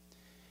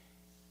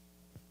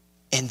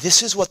 And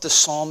this is what the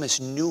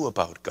psalmist knew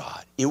about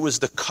God. It was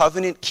the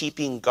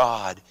covenant-keeping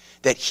God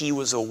that he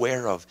was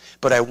aware of.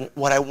 But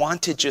what I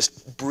want to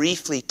just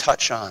briefly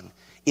touch on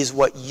is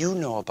what you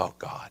know about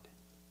God.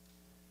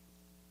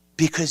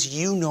 Because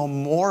you know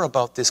more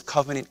about this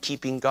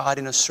covenant-keeping God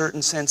in a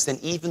certain sense than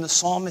even the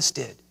psalmist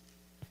did.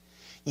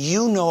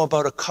 You know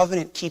about a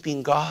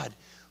covenant-keeping God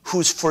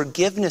whose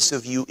forgiveness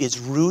of you is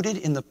rooted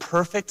in the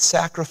perfect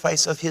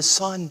sacrifice of his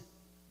Son.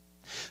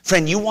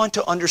 Friend, you want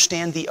to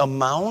understand the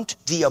amount,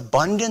 the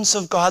abundance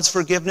of God's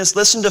forgiveness?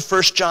 Listen to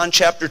 1 John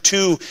chapter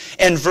 2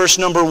 and verse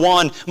number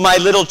 1. My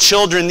little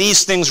children,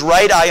 these things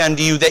write I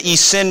unto you, that ye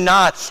sin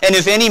not. And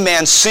if any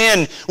man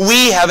sin,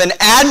 we have an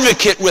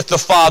advocate with the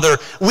Father.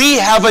 We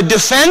have a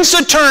defense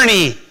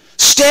attorney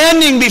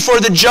standing before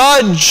the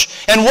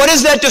judge. And what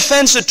is that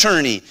defense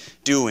attorney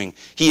doing?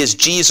 He is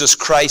Jesus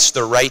Christ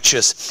the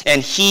righteous,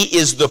 and he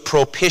is the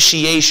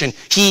propitiation.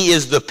 He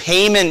is the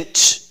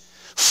payment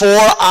for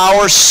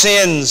our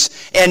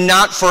sins, and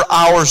not for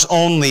ours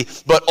only,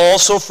 but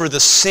also for the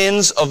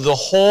sins of the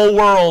whole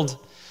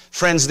world.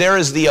 Friends, there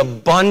is the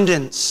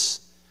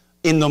abundance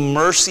in the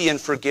mercy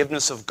and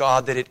forgiveness of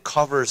God that it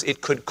covers.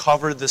 It could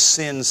cover the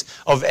sins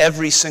of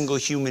every single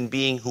human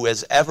being who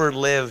has ever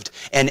lived,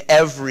 and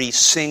every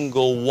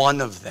single one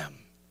of them.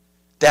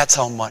 That's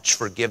how much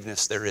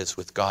forgiveness there is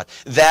with God.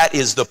 That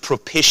is the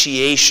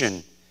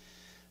propitiation.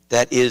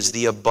 That is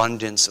the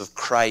abundance of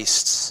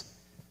Christ's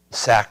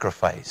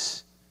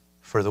sacrifice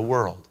for the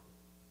world.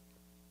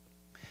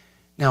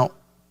 Now,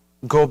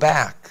 go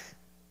back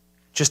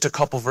just a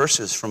couple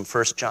verses from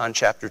 1 John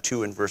chapter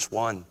 2 and verse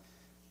 1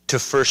 to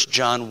 1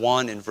 John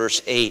 1 and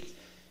verse 8.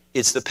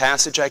 It's the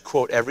passage I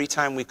quote every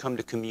time we come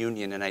to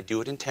communion, and I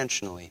do it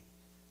intentionally.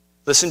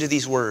 Listen to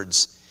these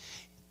words.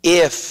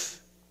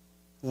 If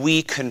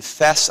we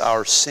confess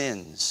our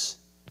sins,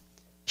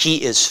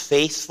 he is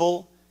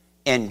faithful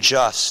and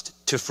just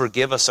to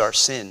forgive us our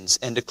sins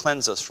and to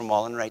cleanse us from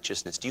all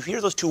unrighteousness. Do you hear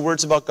those two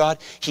words about God?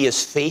 He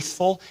is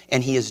faithful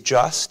and he is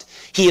just.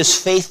 He is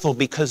faithful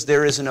because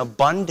there is an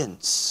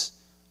abundance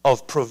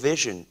of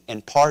provision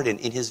and pardon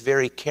in his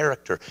very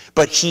character.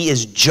 But he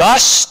is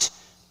just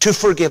to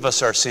forgive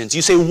us our sins.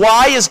 You say,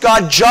 why is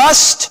God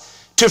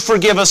just to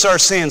forgive us our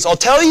sins? I'll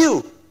tell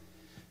you.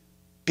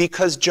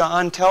 Because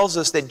John tells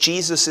us that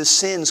Jesus'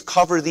 sins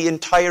cover the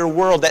entire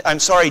world.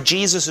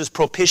 Jesus'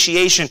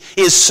 propitiation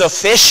is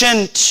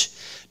sufficient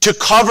to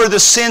cover the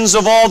sins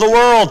of all the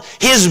world.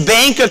 His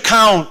bank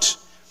account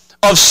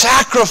of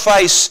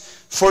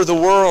sacrifice for the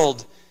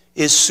world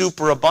is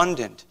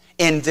superabundant.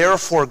 And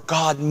therefore,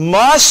 God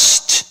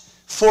must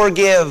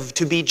forgive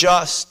to be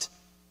just.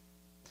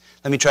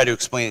 Let me try to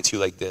explain it to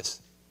you like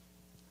this.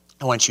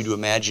 I want you to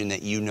imagine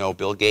that you know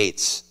Bill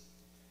Gates.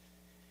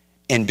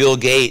 And Bill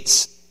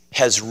Gates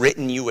has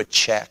written you a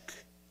check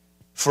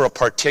for a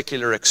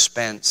particular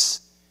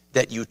expense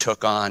that you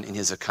took on in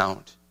his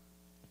account.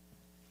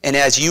 And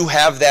as you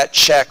have that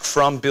check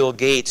from Bill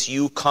Gates,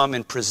 you come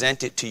and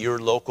present it to your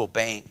local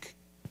bank.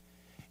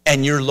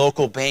 And your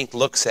local bank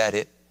looks at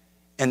it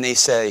and they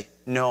say,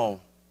 no,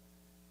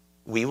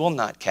 we will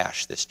not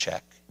cash this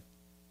check.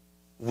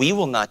 We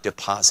will not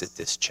deposit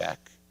this check.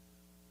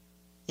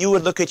 You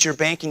would look at your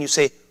bank and you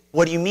say,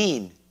 what do you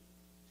mean?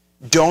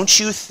 Don't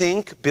you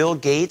think Bill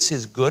Gates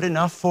is good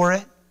enough for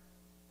it?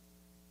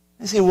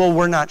 They say, well,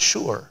 we're not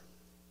sure.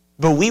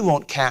 But we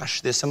won't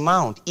cash this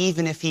amount,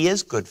 even if he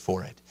is good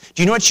for it.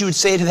 Do you know what you would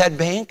say to that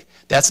bank?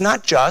 That's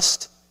not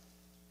just.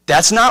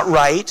 That's not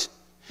right.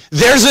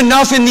 There's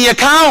enough in the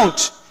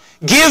account.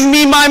 Give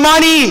me my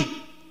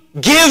money.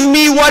 Give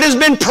me what has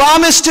been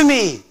promised to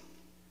me.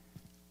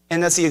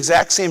 And that's the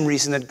exact same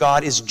reason that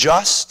God is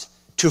just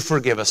to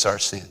forgive us our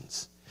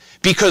sins.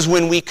 Because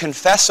when we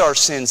confess our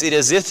sins, it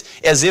is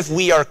as if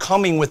we are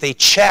coming with a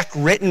check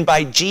written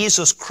by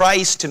Jesus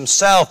Christ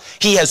himself.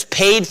 He has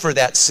paid for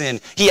that sin.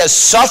 He has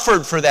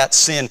suffered for that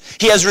sin.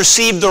 He has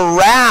received the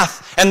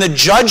wrath and the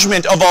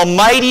judgment of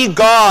Almighty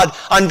God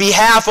on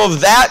behalf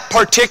of that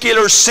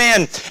particular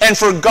sin. And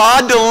for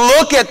God to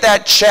look at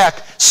that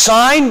check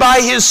signed by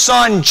his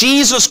Son,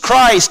 Jesus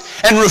Christ,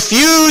 and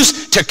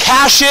refuse to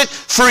cash it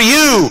for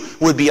you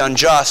would be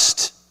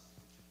unjust.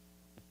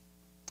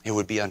 It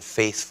would be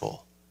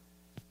unfaithful.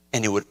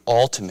 And it would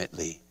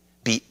ultimately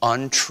be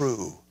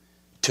untrue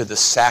to the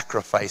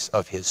sacrifice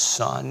of his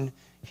Son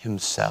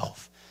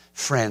himself.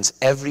 Friends,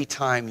 every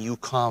time you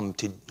come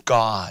to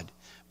God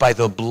by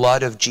the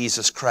blood of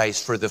Jesus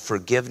Christ for the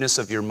forgiveness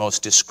of your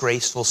most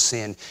disgraceful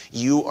sin,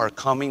 you are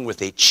coming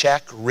with a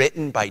check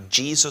written by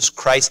Jesus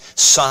Christ,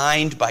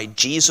 signed by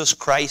Jesus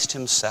Christ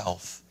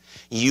himself.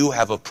 You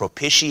have a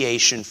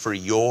propitiation for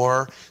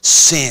your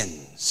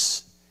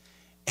sins.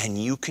 And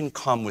you can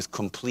come with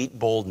complete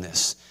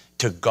boldness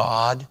to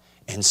God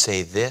and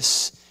say,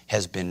 this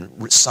has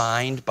been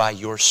signed by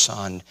your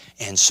Son,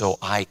 and so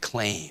I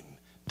claim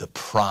the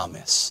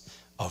promise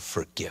of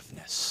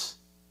forgiveness.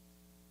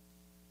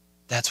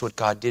 That's what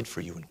God did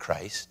for you in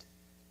Christ.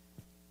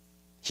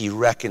 He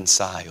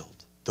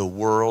reconciled the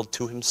world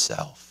to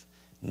himself,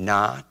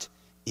 not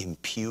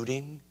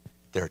imputing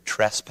their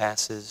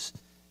trespasses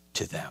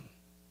to them.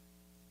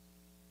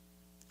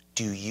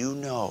 Do you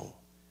know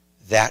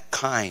that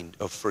kind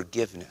of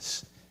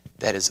forgiveness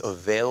that is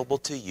available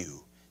to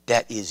you,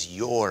 that is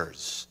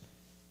yours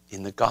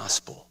in the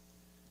gospel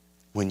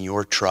when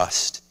your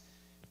trust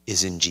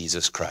is in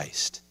Jesus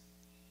Christ?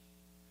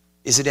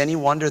 Is it any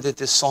wonder that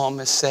this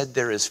psalmist said,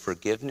 there is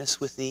forgiveness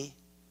with thee?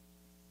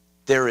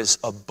 There is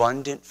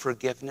abundant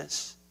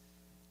forgiveness.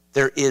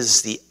 There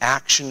is the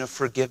action of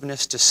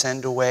forgiveness to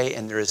send away,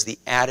 and there is the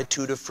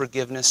attitude of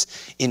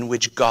forgiveness in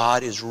which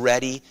God is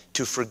ready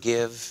to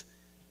forgive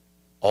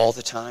all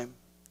the time.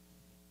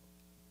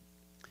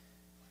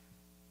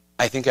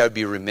 I think I would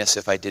be remiss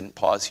if I didn't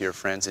pause here,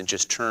 friends, and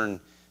just turn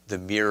the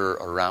mirror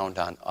around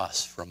on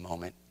us for a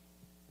moment.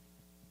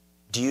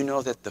 Do you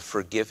know that the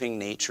forgiving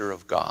nature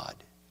of God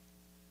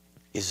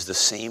is the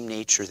same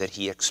nature that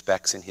he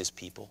expects in his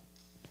people?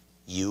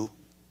 You.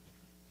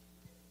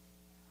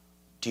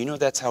 Do you know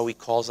that's how he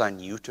calls on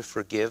you to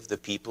forgive the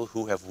people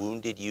who have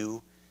wounded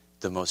you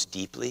the most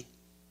deeply?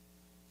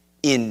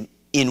 In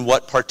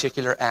what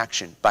particular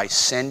action? By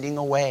sending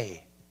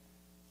away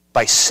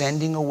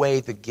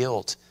the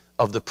guilt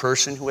of the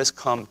person who has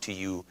come to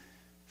you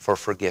for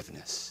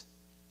forgiveness.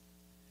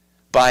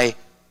 By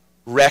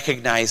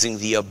recognizing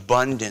the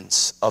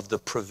abundance of the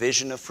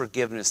provision of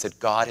forgiveness that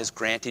God has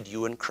granted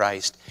you in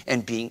Christ,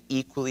 and being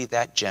equally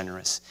that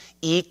generous,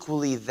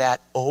 equally that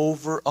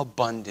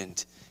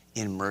overabundant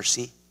in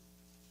mercy,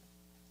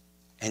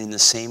 and in the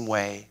same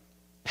way,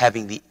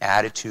 having the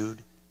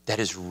attitude that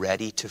is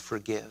ready to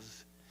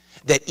forgive.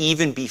 That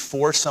even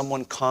before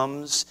someone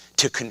comes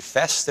to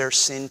confess their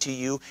sin to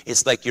you,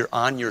 it's like you're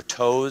on your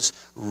toes,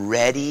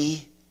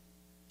 ready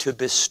to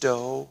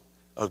bestow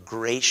a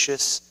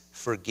gracious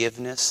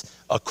forgiveness,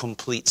 a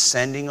complete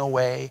sending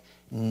away,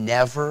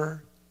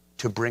 never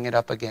to bring it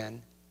up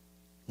again,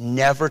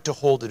 never to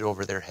hold it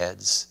over their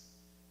heads.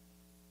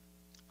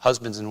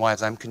 Husbands and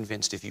wives, I'm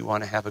convinced if you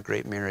want to have a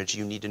great marriage,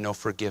 you need to know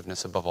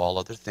forgiveness above all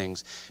other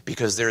things,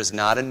 because there is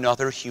not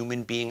another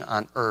human being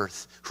on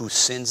earth who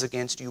sins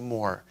against you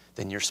more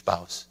than your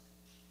spouse.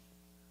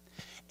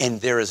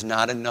 And there is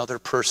not another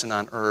person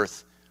on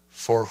earth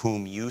for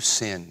whom you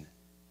sin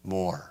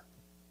more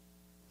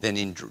than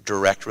in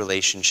direct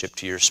relationship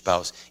to your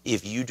spouse.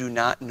 If you do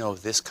not know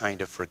this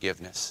kind of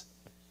forgiveness,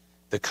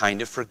 the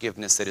kind of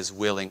forgiveness that is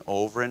willing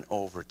over and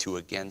over to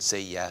again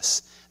say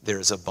yes, there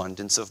is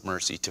abundance of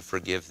mercy to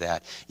forgive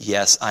that.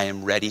 Yes, I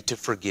am ready to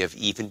forgive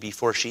even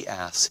before she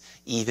asks,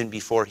 even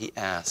before he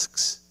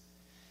asks.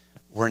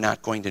 We're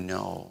not going to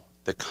know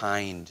the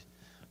kind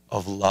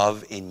of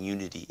love and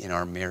unity in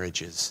our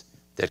marriages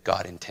that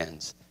God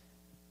intends.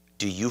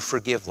 Do you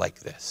forgive like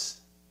this?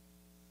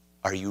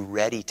 Are you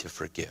ready to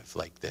forgive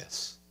like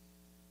this?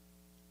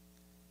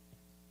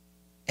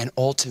 And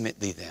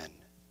ultimately then,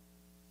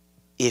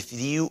 if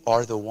you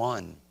are the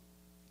one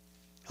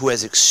who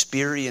has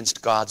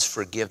experienced God's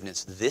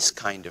forgiveness, this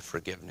kind of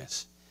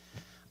forgiveness,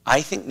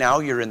 I think now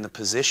you're in the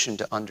position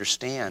to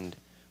understand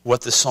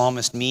what the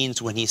psalmist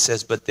means when he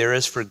says, but there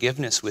is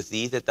forgiveness with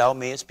thee, that thou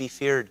mayest be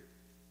feared.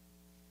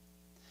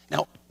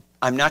 Now,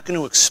 I'm not going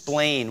to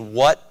explain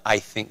what I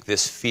think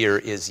this fear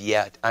is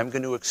yet. I'm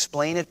going to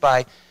explain it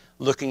by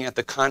looking at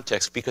the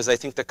context, because I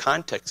think the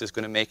context is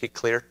going to make it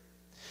clear.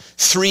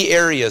 3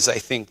 areas, I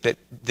think, that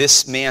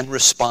this man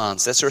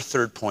responds. That's our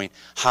third point,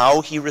 how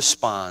he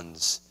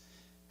responds.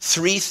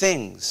 3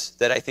 things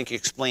that I think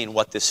explain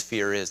what this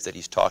fear is that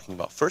he's talking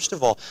about. First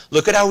of all,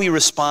 look at how he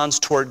responds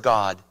toward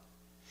God.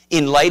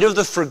 In light of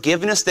the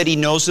forgiveness that he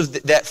knows of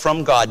that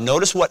from God,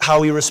 notice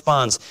how he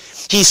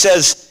responds. He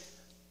says,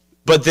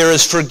 but there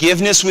is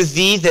forgiveness with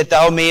thee, that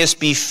thou mayest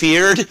be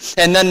feared.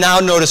 And then now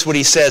notice what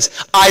he says.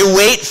 I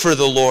wait for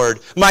the Lord.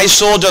 My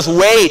soul doth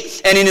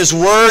wait, and in his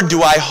word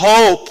do I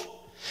hope.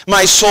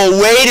 My soul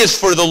waiteth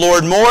for the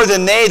Lord more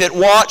than they that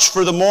watch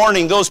for the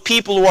morning. Those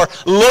people who are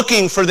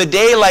looking for the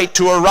daylight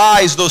to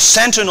arise, those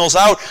sentinels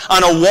out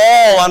on a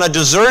wall, on a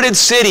deserted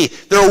city,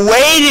 they're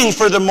waiting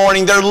for the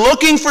morning. They're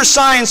looking for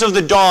signs of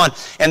the dawn.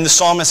 And the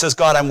psalmist says,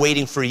 God, I'm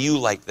waiting for you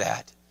like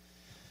that.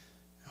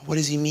 What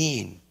does he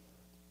mean?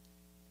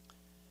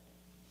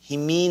 He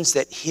means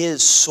that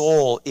his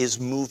soul is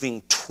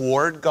moving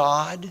toward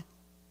God,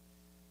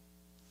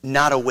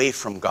 not away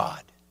from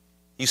God.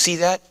 You see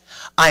that?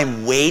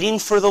 I'm waiting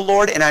for the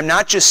Lord, and I'm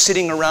not just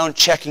sitting around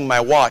checking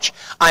my watch.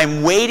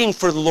 I'm waiting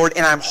for the Lord,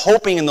 and I'm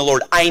hoping in the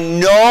Lord. I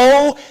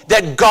know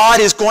that God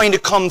is going to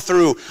come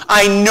through.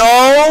 I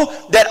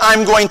know that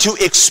I'm going to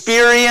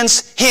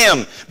experience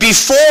him.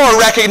 Before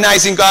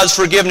recognizing God's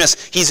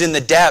forgiveness, he's in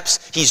the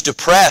depths. He's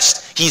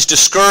depressed. He's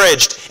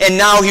discouraged. And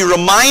now he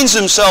reminds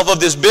himself of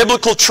this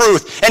biblical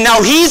truth. And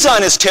now he's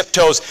on his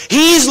tiptoes.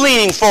 He's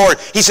leaning forward.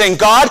 He's saying,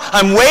 God,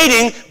 I'm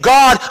waiting.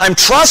 God, I'm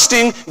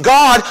trusting.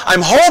 God,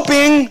 I'm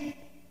hoping.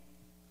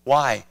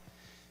 Why?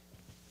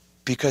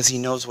 Because he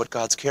knows what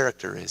God's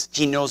character is.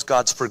 He knows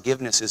God's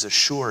forgiveness is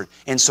assured.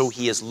 And so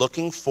he is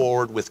looking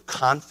forward with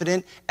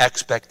confident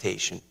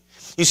expectation.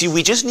 You see,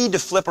 we just need to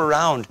flip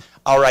around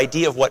our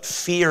idea of what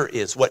fear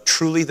is, what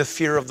truly the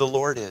fear of the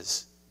Lord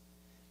is.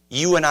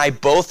 You and I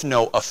both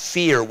know a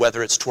fear,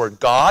 whether it's toward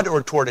God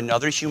or toward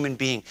another human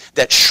being,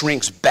 that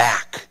shrinks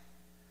back.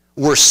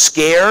 We're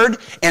scared,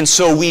 and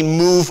so we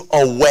move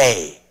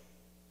away.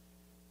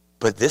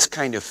 But this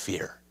kind of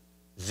fear,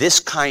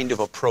 this kind of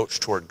approach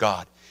toward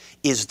God,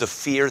 is the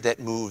fear that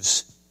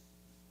moves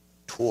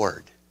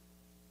toward.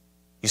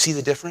 You see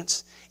the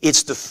difference?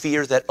 It's the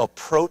fear that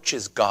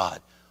approaches God,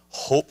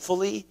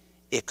 hopefully,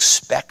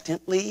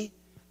 expectantly,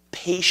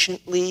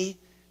 patiently,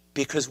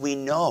 because we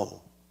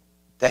know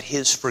that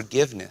his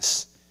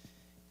forgiveness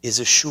is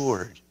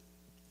assured.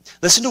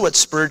 Listen to what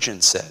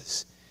Spurgeon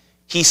says.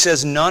 He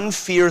says, "None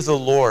fear the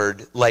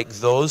Lord like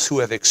those who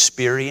have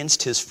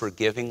experienced his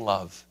forgiving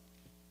love."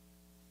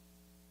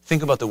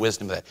 Think about the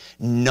wisdom of that.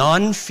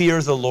 None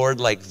fear the Lord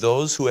like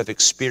those who have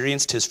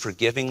experienced his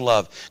forgiving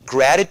love.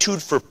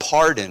 Gratitude for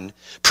pardon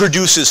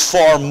produces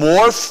far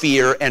more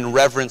fear and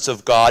reverence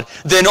of God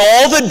than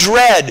all the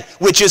dread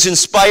which is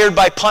inspired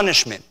by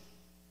punishment.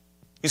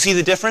 You see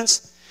the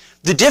difference?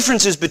 The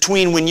difference is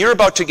between when you're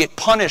about to get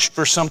punished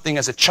for something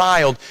as a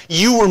child,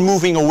 you were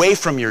moving away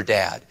from your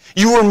dad.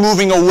 You were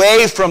moving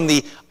away from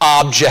the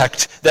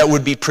object that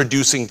would be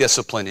producing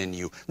discipline in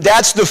you.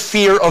 That's the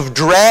fear of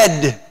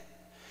dread.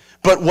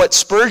 But what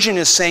Spurgeon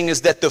is saying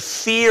is that the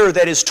fear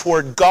that is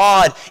toward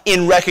God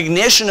in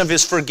recognition of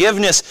his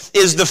forgiveness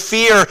is the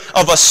fear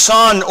of a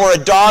son or a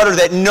daughter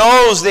that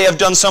knows they have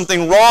done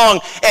something wrong,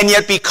 and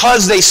yet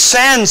because they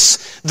sense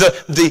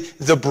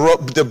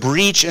the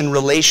breach in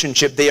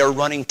relationship, they are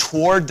running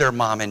toward their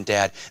mom and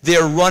dad. They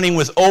are running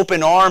with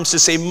open arms to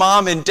say,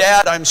 "Mom and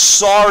Dad, I'm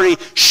sorry.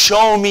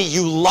 Show me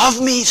you love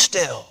me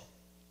still."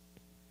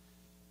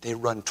 They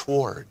run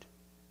toward,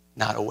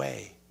 not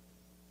away.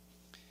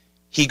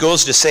 He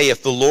goes to say,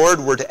 if the Lord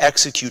were to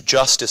execute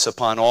justice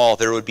upon all,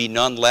 there would be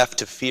none left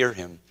to fear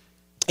him.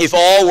 If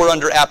all were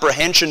under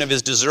apprehension of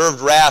his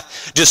deserved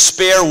wrath,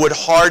 despair would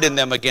harden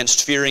them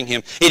against fearing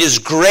him. It is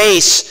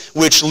grace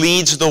which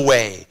leads the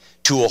way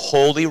to a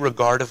holy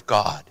regard of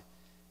God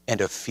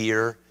and a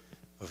fear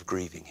of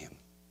grieving him.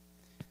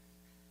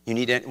 You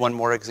need one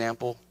more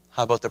example?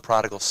 How about the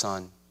prodigal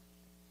son?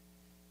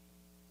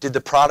 Did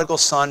the prodigal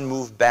son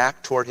move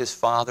back toward his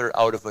father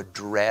out of a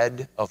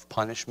dread of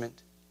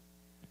punishment?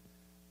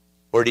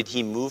 Or did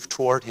he move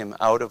toward him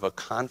out of a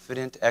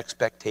confident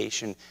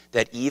expectation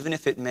that even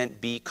if it meant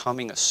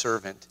becoming a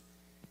servant,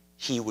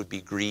 he would be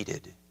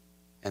greeted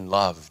and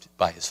loved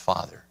by his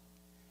father?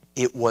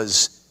 It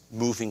was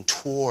moving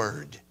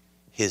toward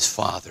his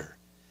father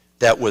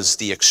that was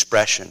the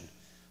expression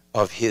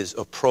of his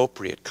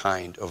appropriate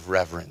kind of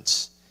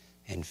reverence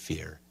and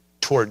fear.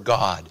 Toward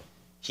God,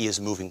 he is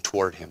moving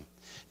toward him.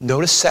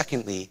 Notice,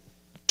 secondly,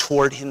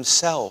 toward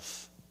himself.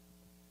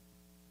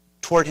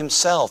 Toward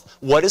himself.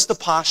 What is the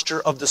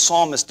posture of the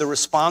psalmist, the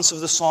response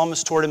of the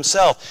psalmist toward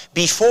himself?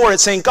 Before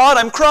it's saying, "God,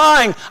 I'm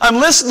crying.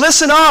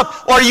 Listen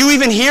up. Are you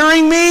even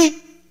hearing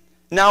me?"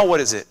 Now what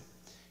is it?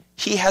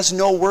 He has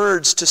no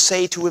words to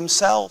say to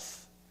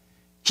himself.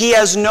 He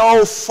has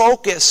no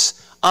focus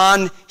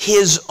on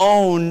his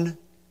own,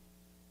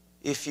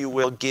 if you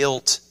will,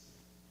 guilt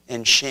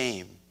and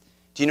shame.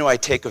 Do you know I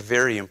take a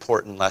very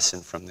important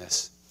lesson from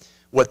this?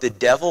 What the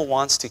devil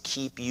wants to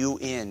keep you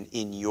in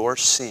your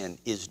sin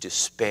is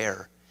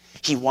despair.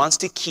 He wants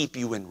to keep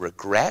you in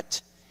regret.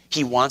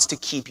 He wants to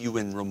keep you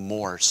in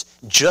remorse,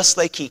 just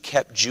like he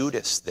kept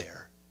Judas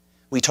there.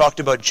 We talked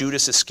about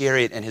Judas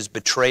Iscariot and his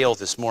betrayal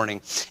this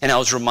morning, and I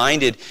was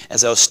reminded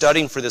as I was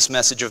studying for this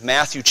message of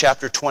Matthew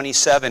chapter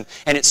 27,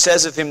 and it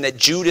says of him that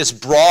Judas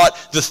brought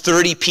the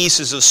 30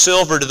 pieces of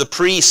silver to the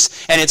priests,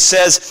 and it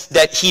says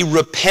that he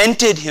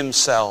repented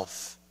himself.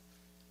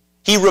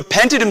 He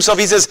repented himself.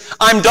 He says,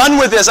 "I'm done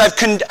with this. I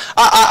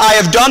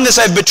have done this.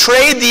 I've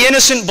betrayed the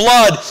innocent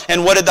blood."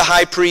 And what did the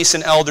high priests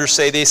and elders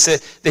say? They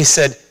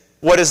said,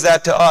 "What is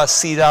that to us?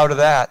 See out of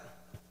that.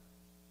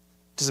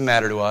 It doesn't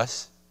matter to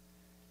us."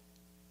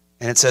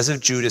 And it says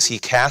of Judas, he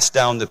cast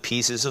down the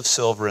pieces of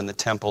silver in the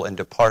temple and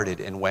departed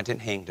and went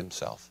and hanged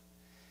himself.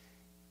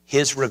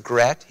 His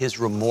regret, his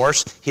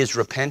remorse, his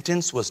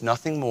repentance was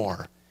nothing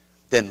more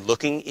than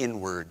looking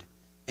inward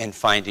and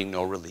finding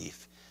no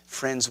relief.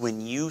 Friends,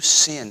 when you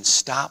sin,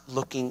 stop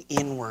looking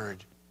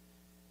inward.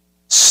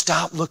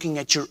 Stop looking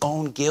at your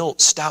own guilt.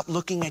 Stop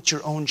looking at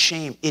your own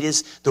shame. It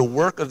is the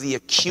work of the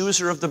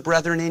accuser of the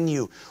brethren in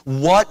you.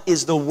 What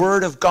is the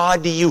word of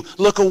God to you?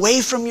 Look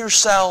away from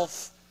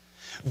yourself.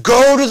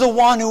 Go to the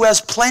one who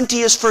has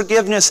plenteous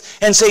forgiveness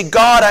and say,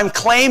 "God, I'm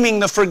claiming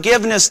the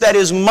forgiveness that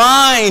is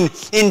mine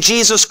in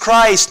Jesus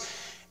Christ."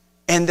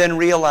 And then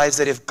realize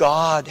that if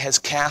God has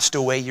cast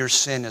away your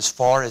sin as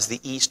far as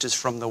the east is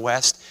from the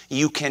west,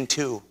 you can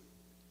too.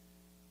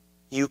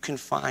 You can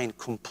find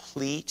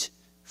complete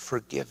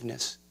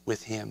forgiveness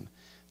with him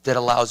that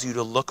allows you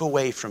to look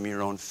away from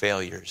your own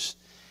failures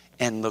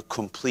and look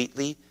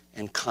completely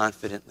and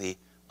confidently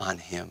on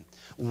him.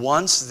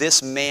 Once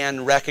this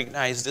man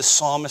recognized, this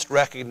psalmist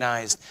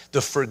recognized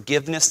the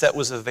forgiveness that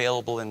was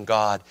available in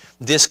God,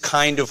 this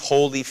kind of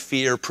holy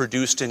fear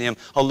produced in him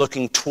a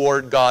looking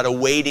toward God, a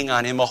waiting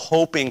on him, a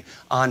hoping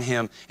on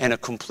him, and a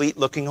complete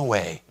looking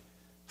away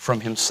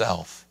from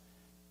himself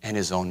and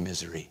his own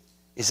misery.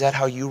 Is that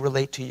how you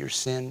relate to your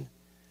sin?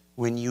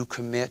 When you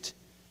commit,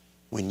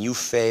 when you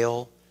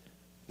fail,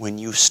 when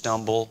you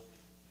stumble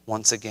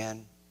once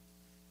again?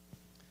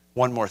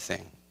 One more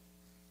thing.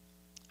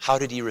 How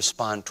did he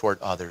respond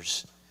toward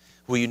others?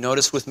 Will you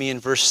notice with me in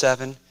verse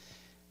 7?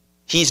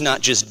 He's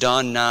not just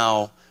done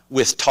now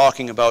with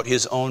talking about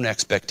his own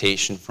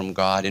expectation from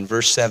God. In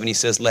verse 7 he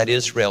says, "Let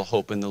Israel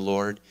hope in the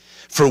Lord.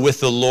 For with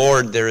the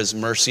Lord there is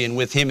mercy, and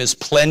with him is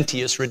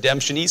plenteous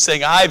redemption." He's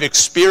saying, I've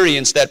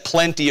experienced that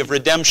plenty of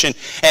redemption,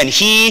 and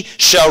he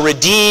shall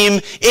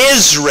redeem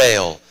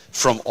Israel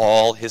from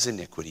all his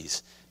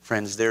iniquities.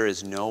 Friends, there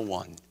is no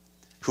one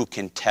who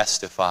can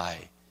testify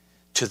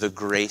to the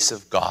grace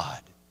of God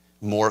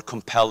more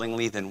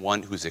compellingly than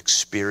one who's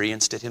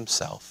experienced it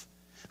himself,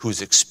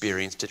 who's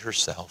experienced it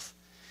herself.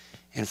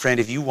 And friend,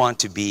 if you want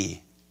to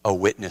be a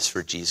witness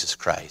for Jesus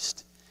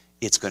Christ,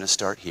 it's going to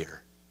start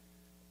here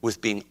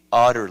with being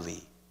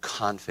utterly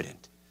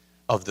confident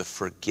of the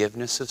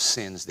forgiveness of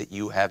sins that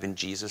you have in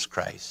Jesus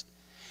Christ,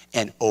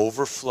 and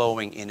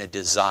overflowing in a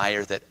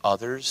desire that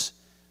others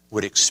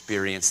would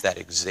experience that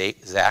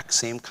exact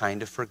same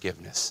kind of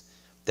forgiveness,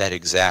 that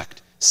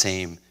exact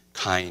same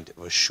kind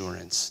of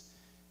assurance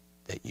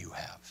that you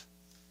have.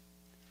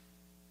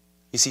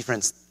 You see,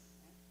 friends,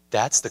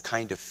 that's the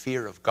kind of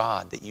fear of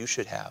God that you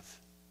should have.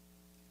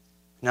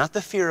 Not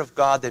the fear of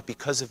God that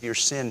because of your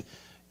sin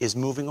is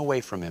moving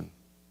away from him.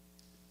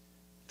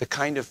 The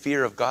kind of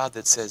fear of God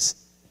that says,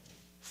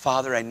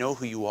 Father, I know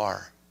who you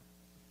are.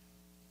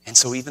 And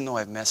so even though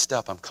I've messed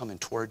up, I'm coming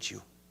towards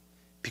you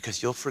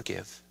because you'll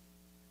forgive.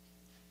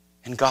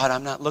 And God,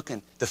 I'm not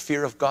looking, the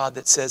fear of God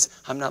that says,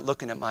 I'm not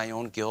looking at my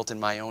own guilt and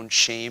my own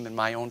shame and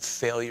my own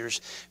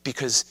failures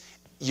because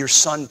your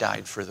son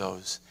died for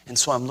those. And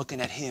so I'm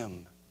looking at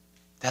him.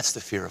 That's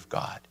the fear of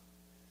God.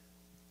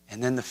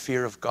 And then the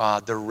fear of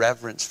God, the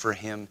reverence for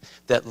him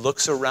that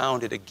looks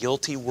around at a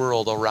guilty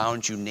world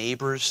around you,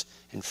 neighbors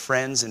and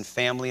friends and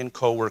family and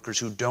coworkers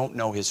who don't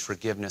know his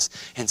forgiveness,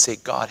 and say,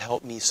 God,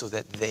 help me so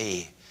that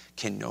they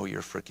can know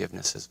your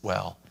forgiveness as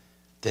well,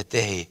 that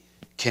they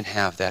can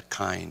have that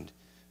kind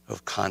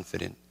of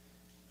confident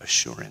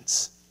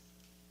assurance.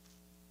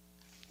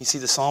 You see,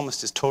 the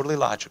psalmist is totally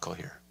logical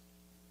here.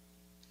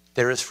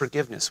 There is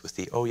forgiveness with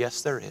thee. Oh,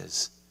 yes, there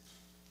is.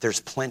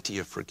 There's plenty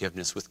of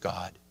forgiveness with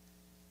God.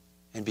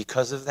 And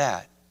because of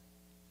that,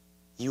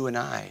 you and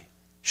I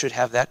should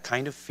have that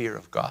kind of fear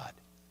of God,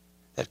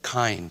 that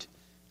kind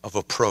of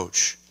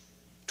approach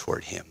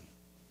toward him.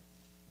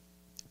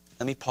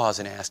 Let me pause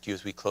and ask you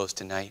as we close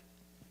tonight,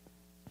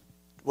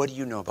 what do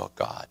you know about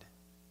God?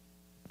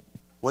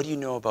 What do you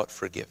know about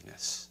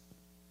forgiveness?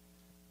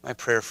 My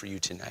prayer for you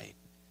tonight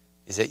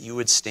is that you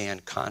would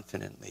stand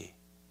confidently,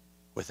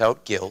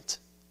 without guilt,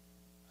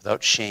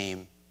 without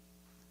shame,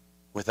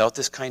 without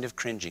this kind of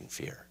cringing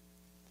fear.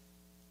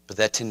 But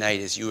that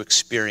tonight, as you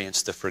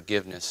experience the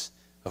forgiveness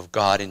of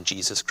God in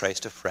Jesus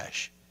Christ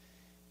afresh,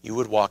 you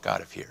would walk out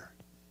of here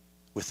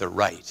with the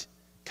right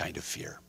kind of fear.